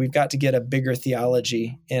we've got to get a bigger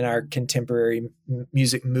theology in our contemporary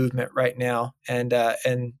music movement right now. And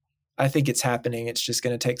I think it's happening. It's just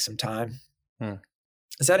going to take some time.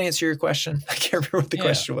 Does that answer your question? I can't remember what the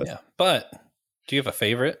question was. Yeah. But do you have a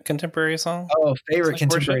favorite contemporary song? Oh, favorite Like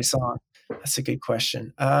contemporary worship? song. That's a good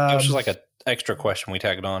question. It was just like an extra question we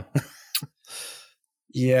tagged on.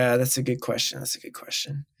 Yeah, that's a good question. Listen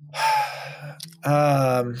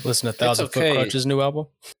Listen to Thousand okay. Foot Crutch's new album.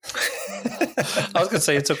 I was gonna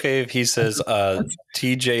say it's okay if he says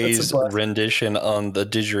TJ's rendition on the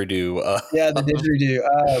didgeridoo. Yeah, the didgeridoo.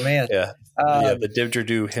 Oh man. Yeah, the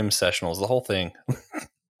didgeridoo hymn sessionals, the whole thing.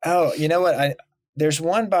 Oh, you know what? There's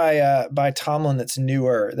one by Tomlin that's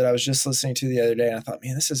newer that I was just listening to the other day, and I thought,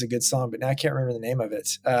 man, this is a good song, but now I can't remember the name of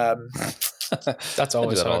it. That's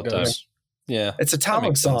always how it goes. Yeah, it's a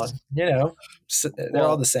Tomlin song. You know, they're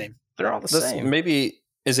all the same. They're all the same. Maybe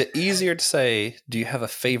is it easier to say? Do you have a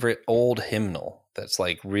favorite old hymnal that's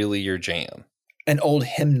like really your jam? An old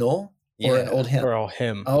hymnal or an old hymn? Or a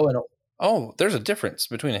hymn. Oh, there's a difference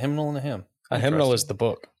between a hymnal and a hymn. A hymnal is the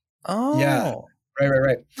book. Oh, yeah.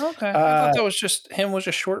 Right. Okay, I thought that was just hymn was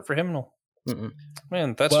just short for hymnal. Mm-mm.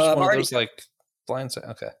 Man, that's just one of those like blind.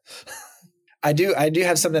 Okay. I do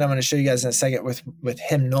have something I'm going to show you guys in a second with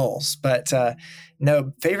hymnals, but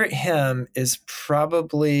no, favorite hymn is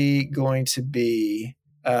probably going to be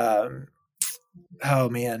oh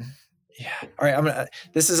man. Yeah. All right.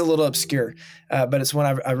 this is a little obscure, but it's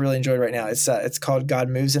one I really enjoyed right now. It's called God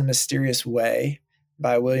Moves in a Mysterious Way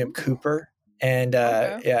by William Cooper. And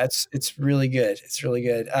yeah, it's really good. It's really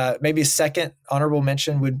good. Maybe a second honorable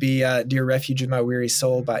mention would be Dear Refuge of My Weary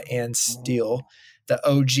Soul by Anne Steele, the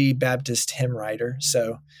OG Baptist hymn writer.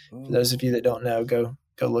 So for those of you that don't know, go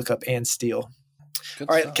look up Anne Steele. Good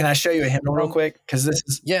All right, stuff. Can I show you a hymnal real quick? Because this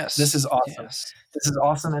is awesome. Yes. This is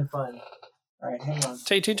awesome and fun. All right, hang on.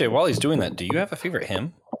 Hey, TJ, while he's doing that, do you have a favorite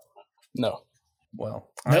hymn? No.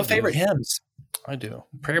 Well, no favorite hymns. I do.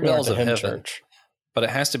 Prayer Bells of Heaven. Church. But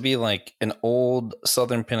it has to be like an old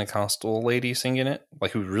Southern Pentecostal lady singing it,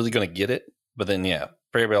 like who's really going to get it. But then, yeah,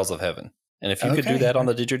 Prayer Bells of Heaven. And if you could do that on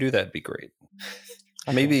the didgeridoo, that'd be great.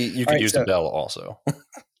 Maybe you could use the bell also.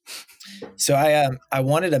 So I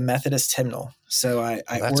wanted a Methodist hymnal, so I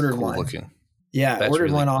ordered one. Looking. Yeah, I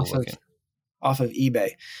ordered one off of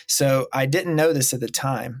eBay. So I didn't know this at the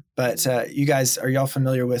time, but you guys, are y'all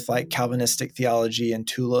familiar with like Calvinistic theology and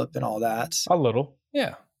tulip and all that? A little,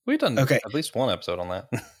 yeah. We've done at least one episode on that.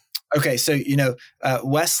 Okay, so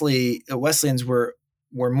Wesleyans were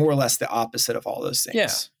more or less the opposite of all those things. Yeah.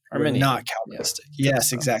 Arminian. Not Calvinistic. Yeah.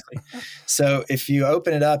 Yes, exactly. So if you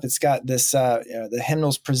open it up, it's got this, the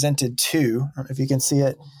hymnal's presented to, I don't know if you can see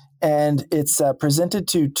it, and it's presented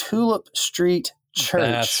to Tulip Street Church.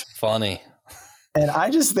 That's funny. And I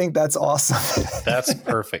just think that's awesome. That's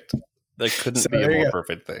perfect. There couldn't be a more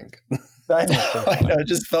perfect thing. I know. It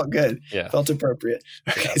just felt good. Yeah. Felt appropriate.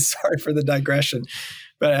 Okay, yeah. Sorry for the digression,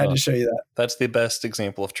 but I had to show you that. That's the best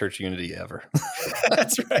example of church unity ever.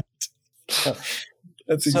 That's right.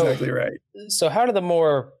 That's exactly right. So how do the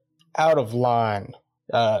more out of line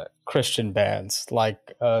Christian bands like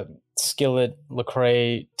Skillet,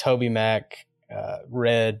 Lecrae, Toby Mac,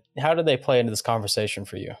 Red, how do they play into this conversation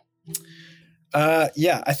for you?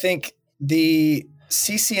 Yeah, I think the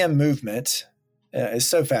CCM movement is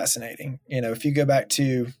so fascinating. If you go back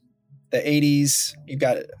to the 80s, you've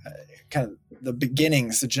got kind of the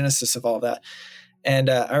beginnings, the genesis of all that. And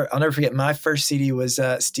I'll never forget, my first CD was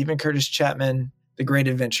Stephen Curtis Chapman, The Great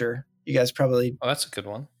Adventure. You guys probably... Oh, that's a good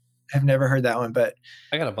one. I've never heard that one, but...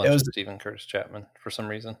 I got a bunch of Stephen Curtis Chapman for some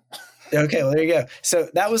reason. Okay, well, there you go. So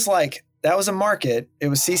that was a market. It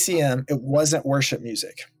was CCM. It wasn't worship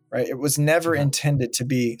music, right? It was never intended to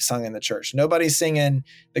be sung in the church. Nobody's singing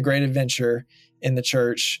The Great Adventure in the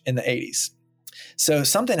church in the 80s. So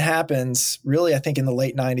something happens really, I think, in the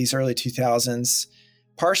late 90s, early 2000s,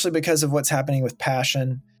 partially because of what's happening with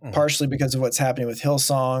Passion, partially because of what's happening with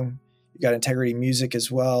Hillsong. You've got Integrity Music as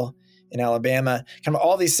well in Alabama. Kind of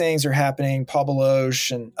all these things are happening, Paul Baloche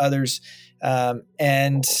and others.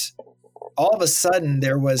 And all of a sudden,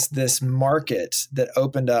 there was this market that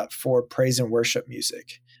opened up for praise and worship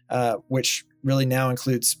music, which really now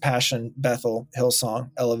includes Passion, Bethel,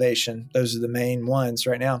 Hillsong, Elevation. Those are the main ones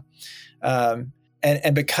right now.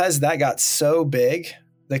 And because that got so big,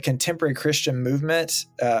 the contemporary Christian movement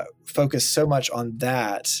focused so much on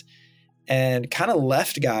that and kind of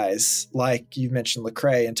left guys like you mentioned,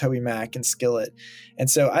 Lecrae and Toby Mac and Skillet. And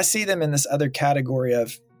so I see them in this other category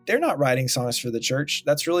of they're not writing songs for the church.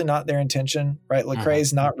 That's really not their intention, right?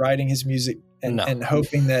 Lecrae's not writing his music and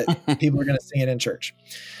hoping that people are going to sing it in church.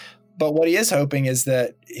 But what he is hoping is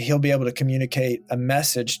that he'll be able to communicate a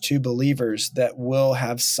message to believers that will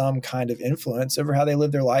have some kind of influence over how they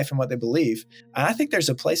live their life and what they believe. And I think there's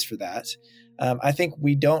a place for that. I think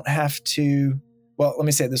we don't have to, well, let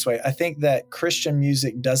me say it this way. I think that Christian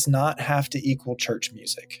music does not have to equal church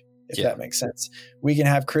music, if that makes sense. We can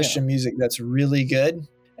have Christian music that's really good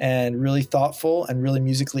and really thoughtful and really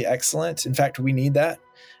musically excellent. In fact, we need that.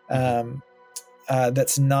 That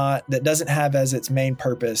doesn't have as its main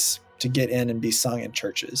purpose to get in and be sung in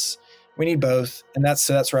churches. We need both. And that's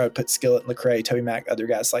where I would put Skillet, Lecrae, Toby Mac, other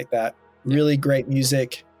guys like that. Really great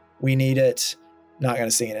music. We need it. Not going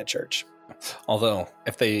to sing it in church. Although,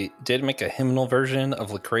 if they did make a hymnal version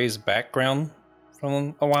of Lecrae's Background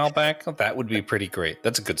from a while back, that would be pretty great.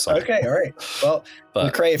 That's a good song. Okay, all right. Well,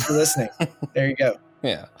 Lecrae, if you're listening, there you go.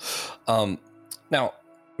 Yeah. Now,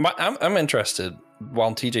 I'm interested,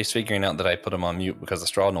 while TJ's figuring out that I put him on mute because the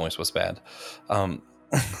straw noise was bad.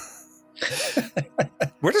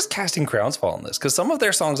 Where does Casting Crowns fall in this? Because some of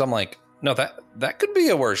their songs I'm like, no, that could be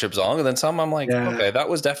a worship song. And then some I'm like, okay, that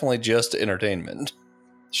was definitely just entertainment.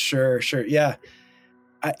 Sure. Yeah.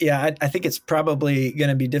 I think it's probably going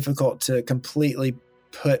to be difficult to completely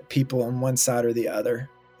put people on one side or the other.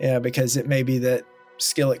 Yeah, because it may be that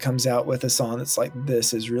Skillet comes out with a song that's like,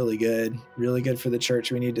 this is really good for the church.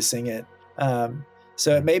 We need to sing it.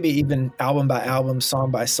 So it may be even album by album, song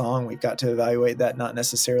by song. We've got to evaluate that, not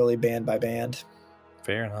necessarily band by band.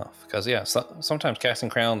 Fair enough. Because, sometimes Casting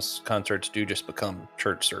Crowns concerts do just become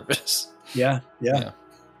church service. Yeah.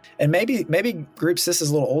 And maybe groups, this is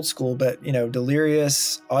a little old school, but,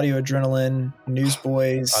 Delirious, Audio Adrenaline,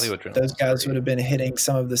 Newsboys, those guys would have been hitting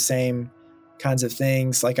some of the same kinds of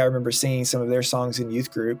things. Like I remember singing some of their songs in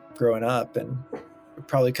youth group growing up, and we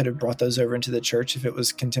probably could have brought those over into the church if it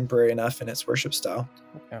was contemporary enough in its worship style.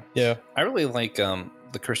 Yeah. I really like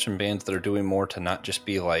the Christian bands that are doing more to not just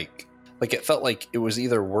be like it felt like it was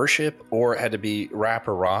either worship or it had to be rap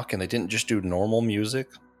or rock, and they didn't just do normal music.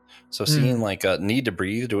 So seeing Need to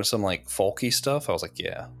Breathe doing some like folky stuff, I was like,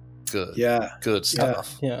 good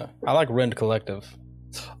stuff. Yeah. I like Rend Collective.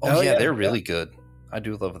 Oh yeah, they're really good. I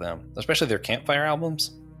do love them, especially their Campfire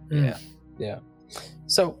albums. Yeah.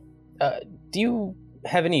 So, do you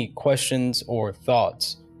have any questions or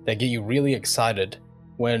thoughts that get you really excited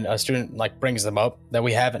when a student brings them up that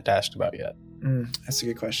we haven't asked about yet? That's a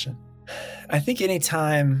good question. I think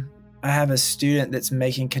anytime I have a student that's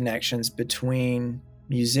making connections between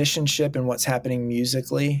musicianship and what's happening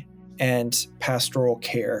musically and pastoral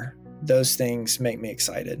care, those things make me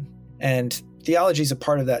excited. And theology is a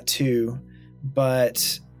part of that too.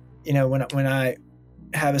 But, when I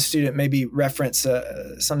have a student maybe reference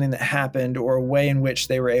something that happened or a way in which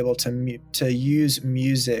they were able to use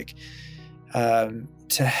music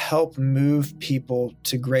to help move people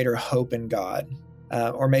to greater hope in God,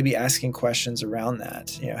 or maybe asking questions around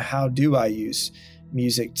that. How do I use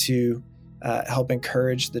music to help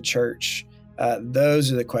encourage the church?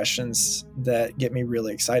 Those are the questions that get me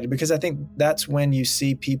really excited, because I think that's when you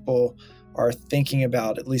see people are thinking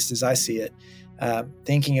about, at least as I see it,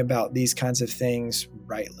 thinking about these kinds of things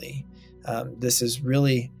rightly. This is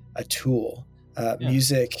really a tool.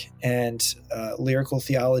 Music and lyrical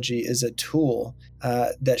theology is a tool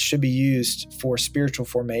that should be used for spiritual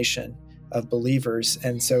formation of believers.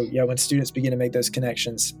 And so, when students begin to make those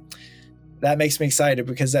connections, that makes me excited,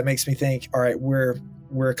 because that makes me think, all right, we're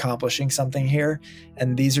accomplishing something here.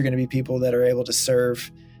 And these are going to be people that are able to serve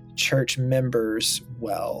church members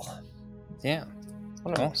well. Yeah.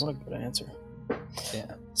 What a good answer.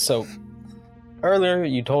 Yeah. So earlier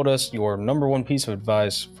you told us your number one piece of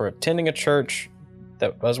advice for attending a church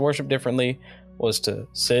that does worship differently was to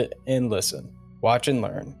sit and listen, watch and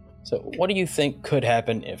learn. So what do you think could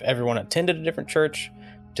happen if everyone attended a different church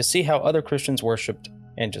to see how other Christians worshiped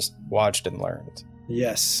and just watched and learned?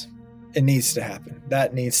 Yes, it needs to happen.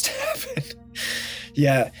 That needs to happen.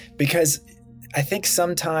 Yeah, because I think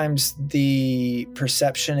sometimes the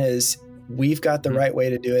perception is we've got the right way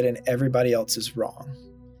to do it and everybody else is wrong.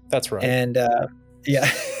 That's right. And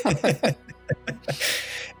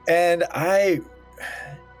and I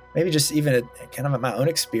maybe just even kind of my own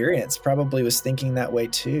experience probably was thinking that way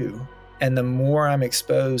too. And the more I'm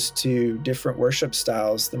exposed to different worship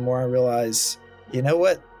styles, the more I realize, you know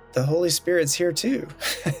what? The Holy Spirit's here too.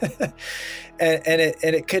 and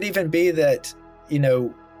it could even be that, in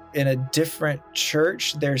a different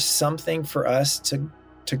church, there's something for us to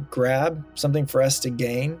grab, something for us to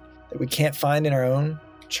gain that we can't find in our own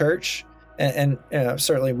church. And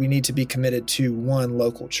certainly we need to be committed to one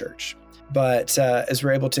local church. But as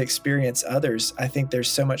we're able to experience others, I think there's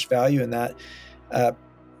so much value in that.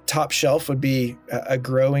 Top shelf would be a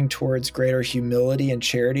growing towards greater humility and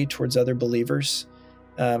charity towards other believers.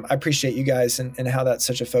 I appreciate you guys and how that's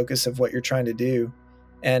such a focus of what you're trying to do.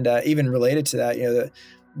 And even related to that,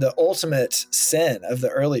 the ultimate sin of the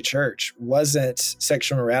early church wasn't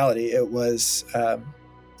sexual immorality. It was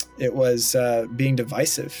being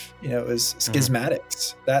divisive. It was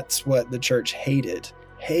schismatics. That's what the church hated.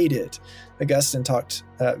 Augustine talked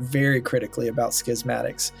very critically about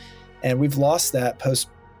schismatics, and we've lost that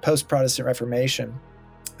post-Protestant Reformation.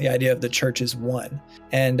 The idea of the church is one,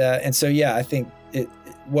 and so I think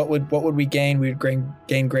what would we gain? We would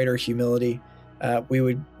gain greater humility. We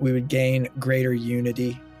would gain greater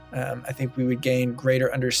unity. I think we would gain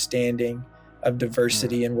greater understanding of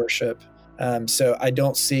diversity in worship. So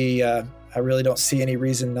I really don't see any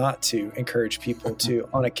reason not to encourage people to,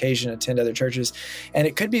 on occasion, attend other churches. And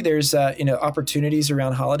it could be there's opportunities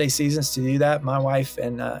around holiday seasons to do that. My wife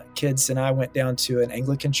and kids and I went down to an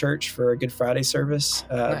Anglican church for a Good Friday service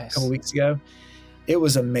a couple weeks ago. It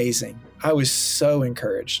was amazing. I was so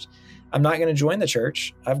encouraged. I'm not going to join the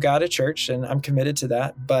church. I've got a church and I'm committed to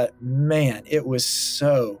that. But man, it was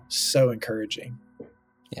so encouraging.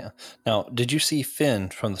 Yeah. Now, did you see Finn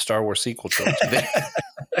from the Star Wars sequel trilogy?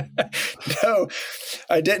 No,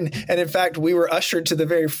 I didn't. And in fact, we were ushered to the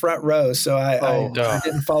very front row. So I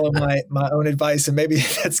didn't follow my own advice. And maybe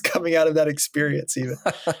that's coming out of that experience even.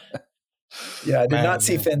 Yeah, I did not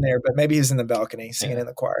see Finn there, but maybe he was in the balcony singing in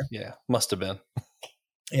the choir. Yeah, must have been.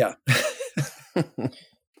 Yeah.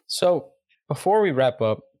 So before we wrap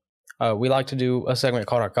up, we like to do a segment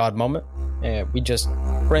called our God Moment. And we just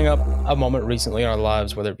bring up a moment recently in our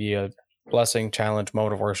lives, whether it be a blessing, challenge,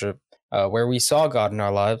 moment of worship, where we saw God in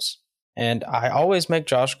our lives. And I always make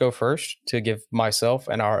Josh go first to give myself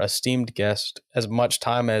and our esteemed guest as much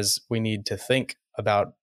time as we need to think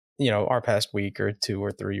about, our past week or 2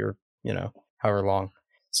 or 3 or, however long.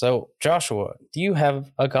 So Joshua, do you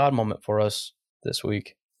have a God moment for us this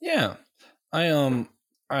week? Yeah. I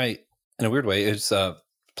in a weird way, is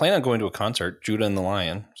planning on going to a concert, Judah and the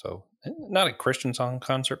Lion. So not a Christian song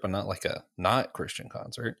concert, but not like a not Christian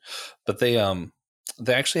concert. But they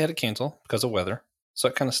actually had to cancel because of weather. So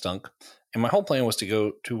it kind of stunk. And my whole plan was to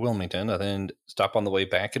go to Wilmington and then stop on the way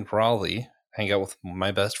back in Raleigh, hang out with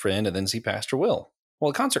my best friend, and then see Pastor Will.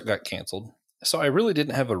 Well, the concert got canceled. So I really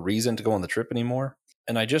didn't have a reason to go on the trip anymore.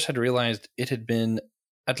 And I just had realized it had been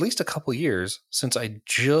at least a couple years since I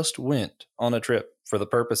just went on a trip for the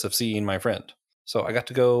purpose of seeing my friend. So I got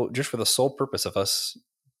to go just for the sole purpose of us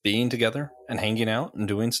being together and hanging out and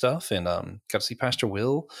doing stuff, and got to see Pastor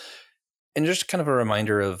Will, and just kind of a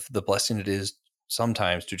reminder of the blessing it is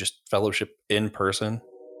sometimes to just fellowship in person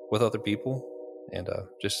with other people, and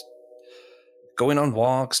just going on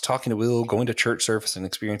walks, talking to Will, going to church service, and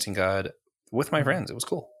experiencing God with my friends. It was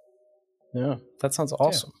cool. Yeah, that sounds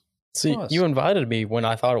awesome. See, you invited me when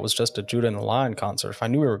I thought it was just a Judah and the Lion concert. If I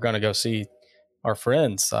knew we were going to go see our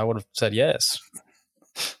friends, I would have said yes.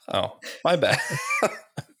 Oh, my bad.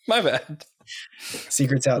 My bad.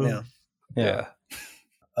 Secret's out now. Yeah.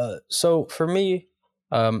 So for me,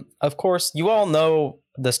 of course, you all know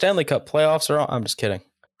the Stanley Cup playoffs are on. I'm just kidding.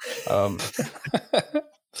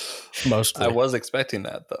 Mostly. I was expecting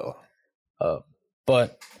that, though.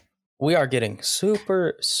 But we are getting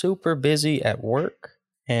super, super busy at work.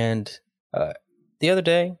 And the other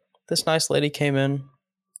day, this nice lady came in,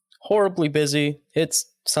 horribly busy. It's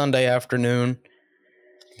Sunday afternoon.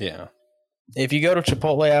 Yeah. If you go to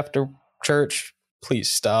Chipotle after church, please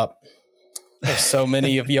stop. There's so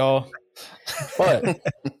many of y'all. But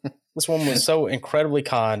this woman was so incredibly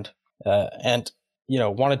kind and,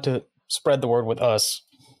 wanted to spread the word with us.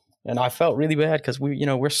 And I felt really bad because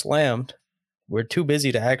we're slammed. We're too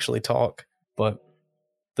busy to actually talk. But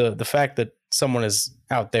the fact that someone is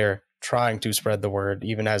out there trying to spread the word,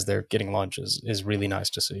 even as they're getting lunch, is really nice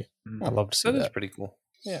to see. I love to see that. That is pretty cool.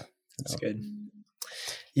 Yeah. That's good.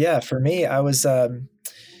 Yeah, for me, I was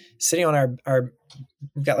sitting on our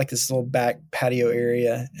we've got like this little back patio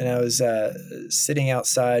area, and I was sitting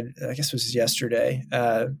outside. I guess it was yesterday.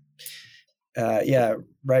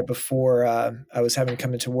 Right before I was having to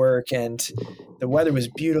come into work, and the weather was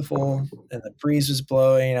beautiful, and the breeze was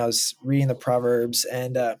blowing. I was reading the Proverbs,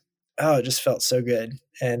 and it just felt so good.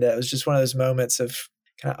 And it was just one of those moments of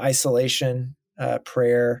kind of isolation,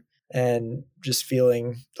 prayer, and just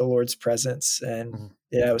feeling the Lord's presence. And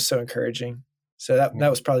it was so encouraging. So that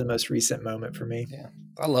was probably the most recent moment for me. Yeah,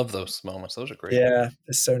 I love those moments. Those are great. Yeah,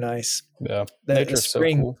 it's so nice. Yeah, the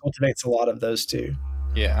spring so cool. Cultivates a lot of those too.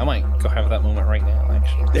 Yeah, I might go have that moment right now,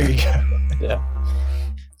 actually. There you go. Yeah.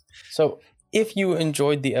 So if you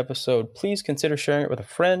enjoyed the episode, please consider sharing it with a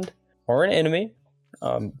friend or an enemy.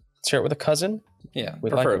 Share it with a cousin. Yeah, we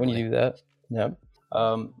like it when you do that. Yeah.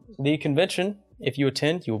 The convention, if you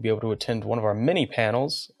attend, you will be able to attend one of our mini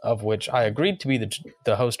panels, of which I agreed to be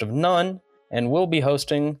the host of none, and will be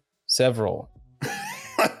hosting several.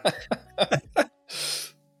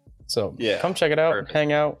 So Yeah, come check it out, perfect.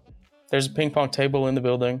 hang out. There's a ping pong table in the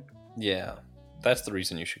building. Yeah, that's the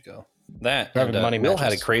reason you should go. That We're having and, money Will had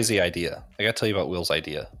a matches. crazy idea. I got to tell you about Will's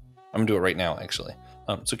idea. I'm gonna do it right now, actually.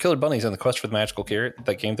 So Killer Bunny's in the Quest for the Magical Carrot,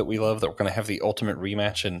 that game that we love, that we're gonna have the ultimate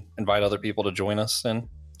rematch and invite other people to join us. And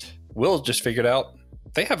Will just figured out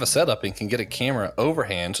they have a setup and can get a camera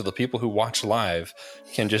overhand, so the people who watch live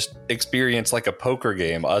can just experience like a poker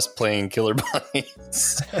game, us playing Killer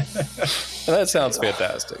Bunnies. And that sounds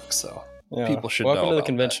fantastic. So Yeah. people should Welcome know to the about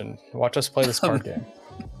convention. Watch us play this card game.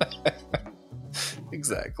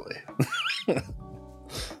 Exactly.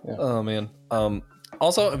 Oh man.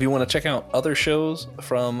 Also, if you want to check out other shows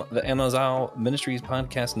from the Anazao Ministries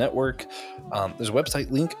Podcast Network, there's a website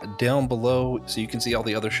link down below, so you can see all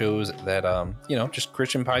the other shows that just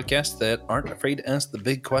Christian podcasts that aren't afraid to ask the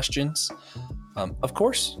big questions. Of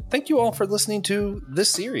course, thank you all for listening to this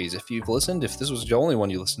series. If you've listened, if this was the only one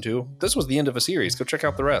you listened to, this was the end of a series. Go check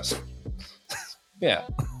out the rest. Yeah.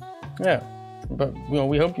 Yeah. But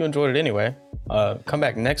we hope you enjoyed it anyway. Come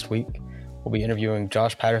back next week. We'll be interviewing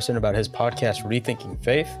Josh Patterson about his podcast, Rethinking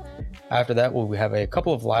Faith. After that, we'll have a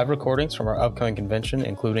couple of live recordings from our upcoming convention,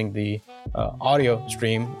 including the audio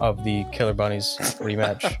stream of the Killer Bunnies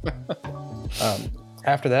rematch.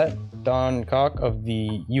 After that, Don Cock of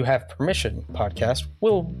the You Have Permission podcast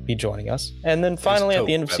will be joining us. And then finally, at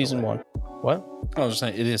the end of season 1. What? I was just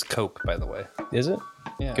saying, it is Coke, by the way. Is it?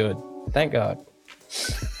 Yeah. Good. Thank God.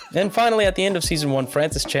 And finally, at the end of season 1,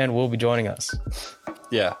 Francis Chan will be joining us.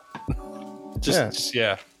 Yeah. Just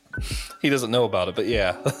yeah. He doesn't know about it, but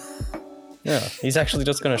yeah. Yeah, he's actually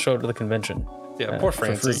just going to show up to the convention. Yeah, poor for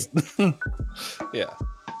Francis. Yeah.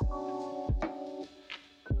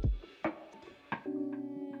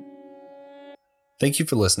 Thank you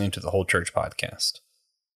for listening to the Whole Church Podcast.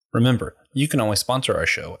 Remember, you can always sponsor our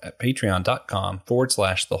show at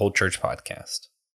patreon.com/The Whole Church Podcast.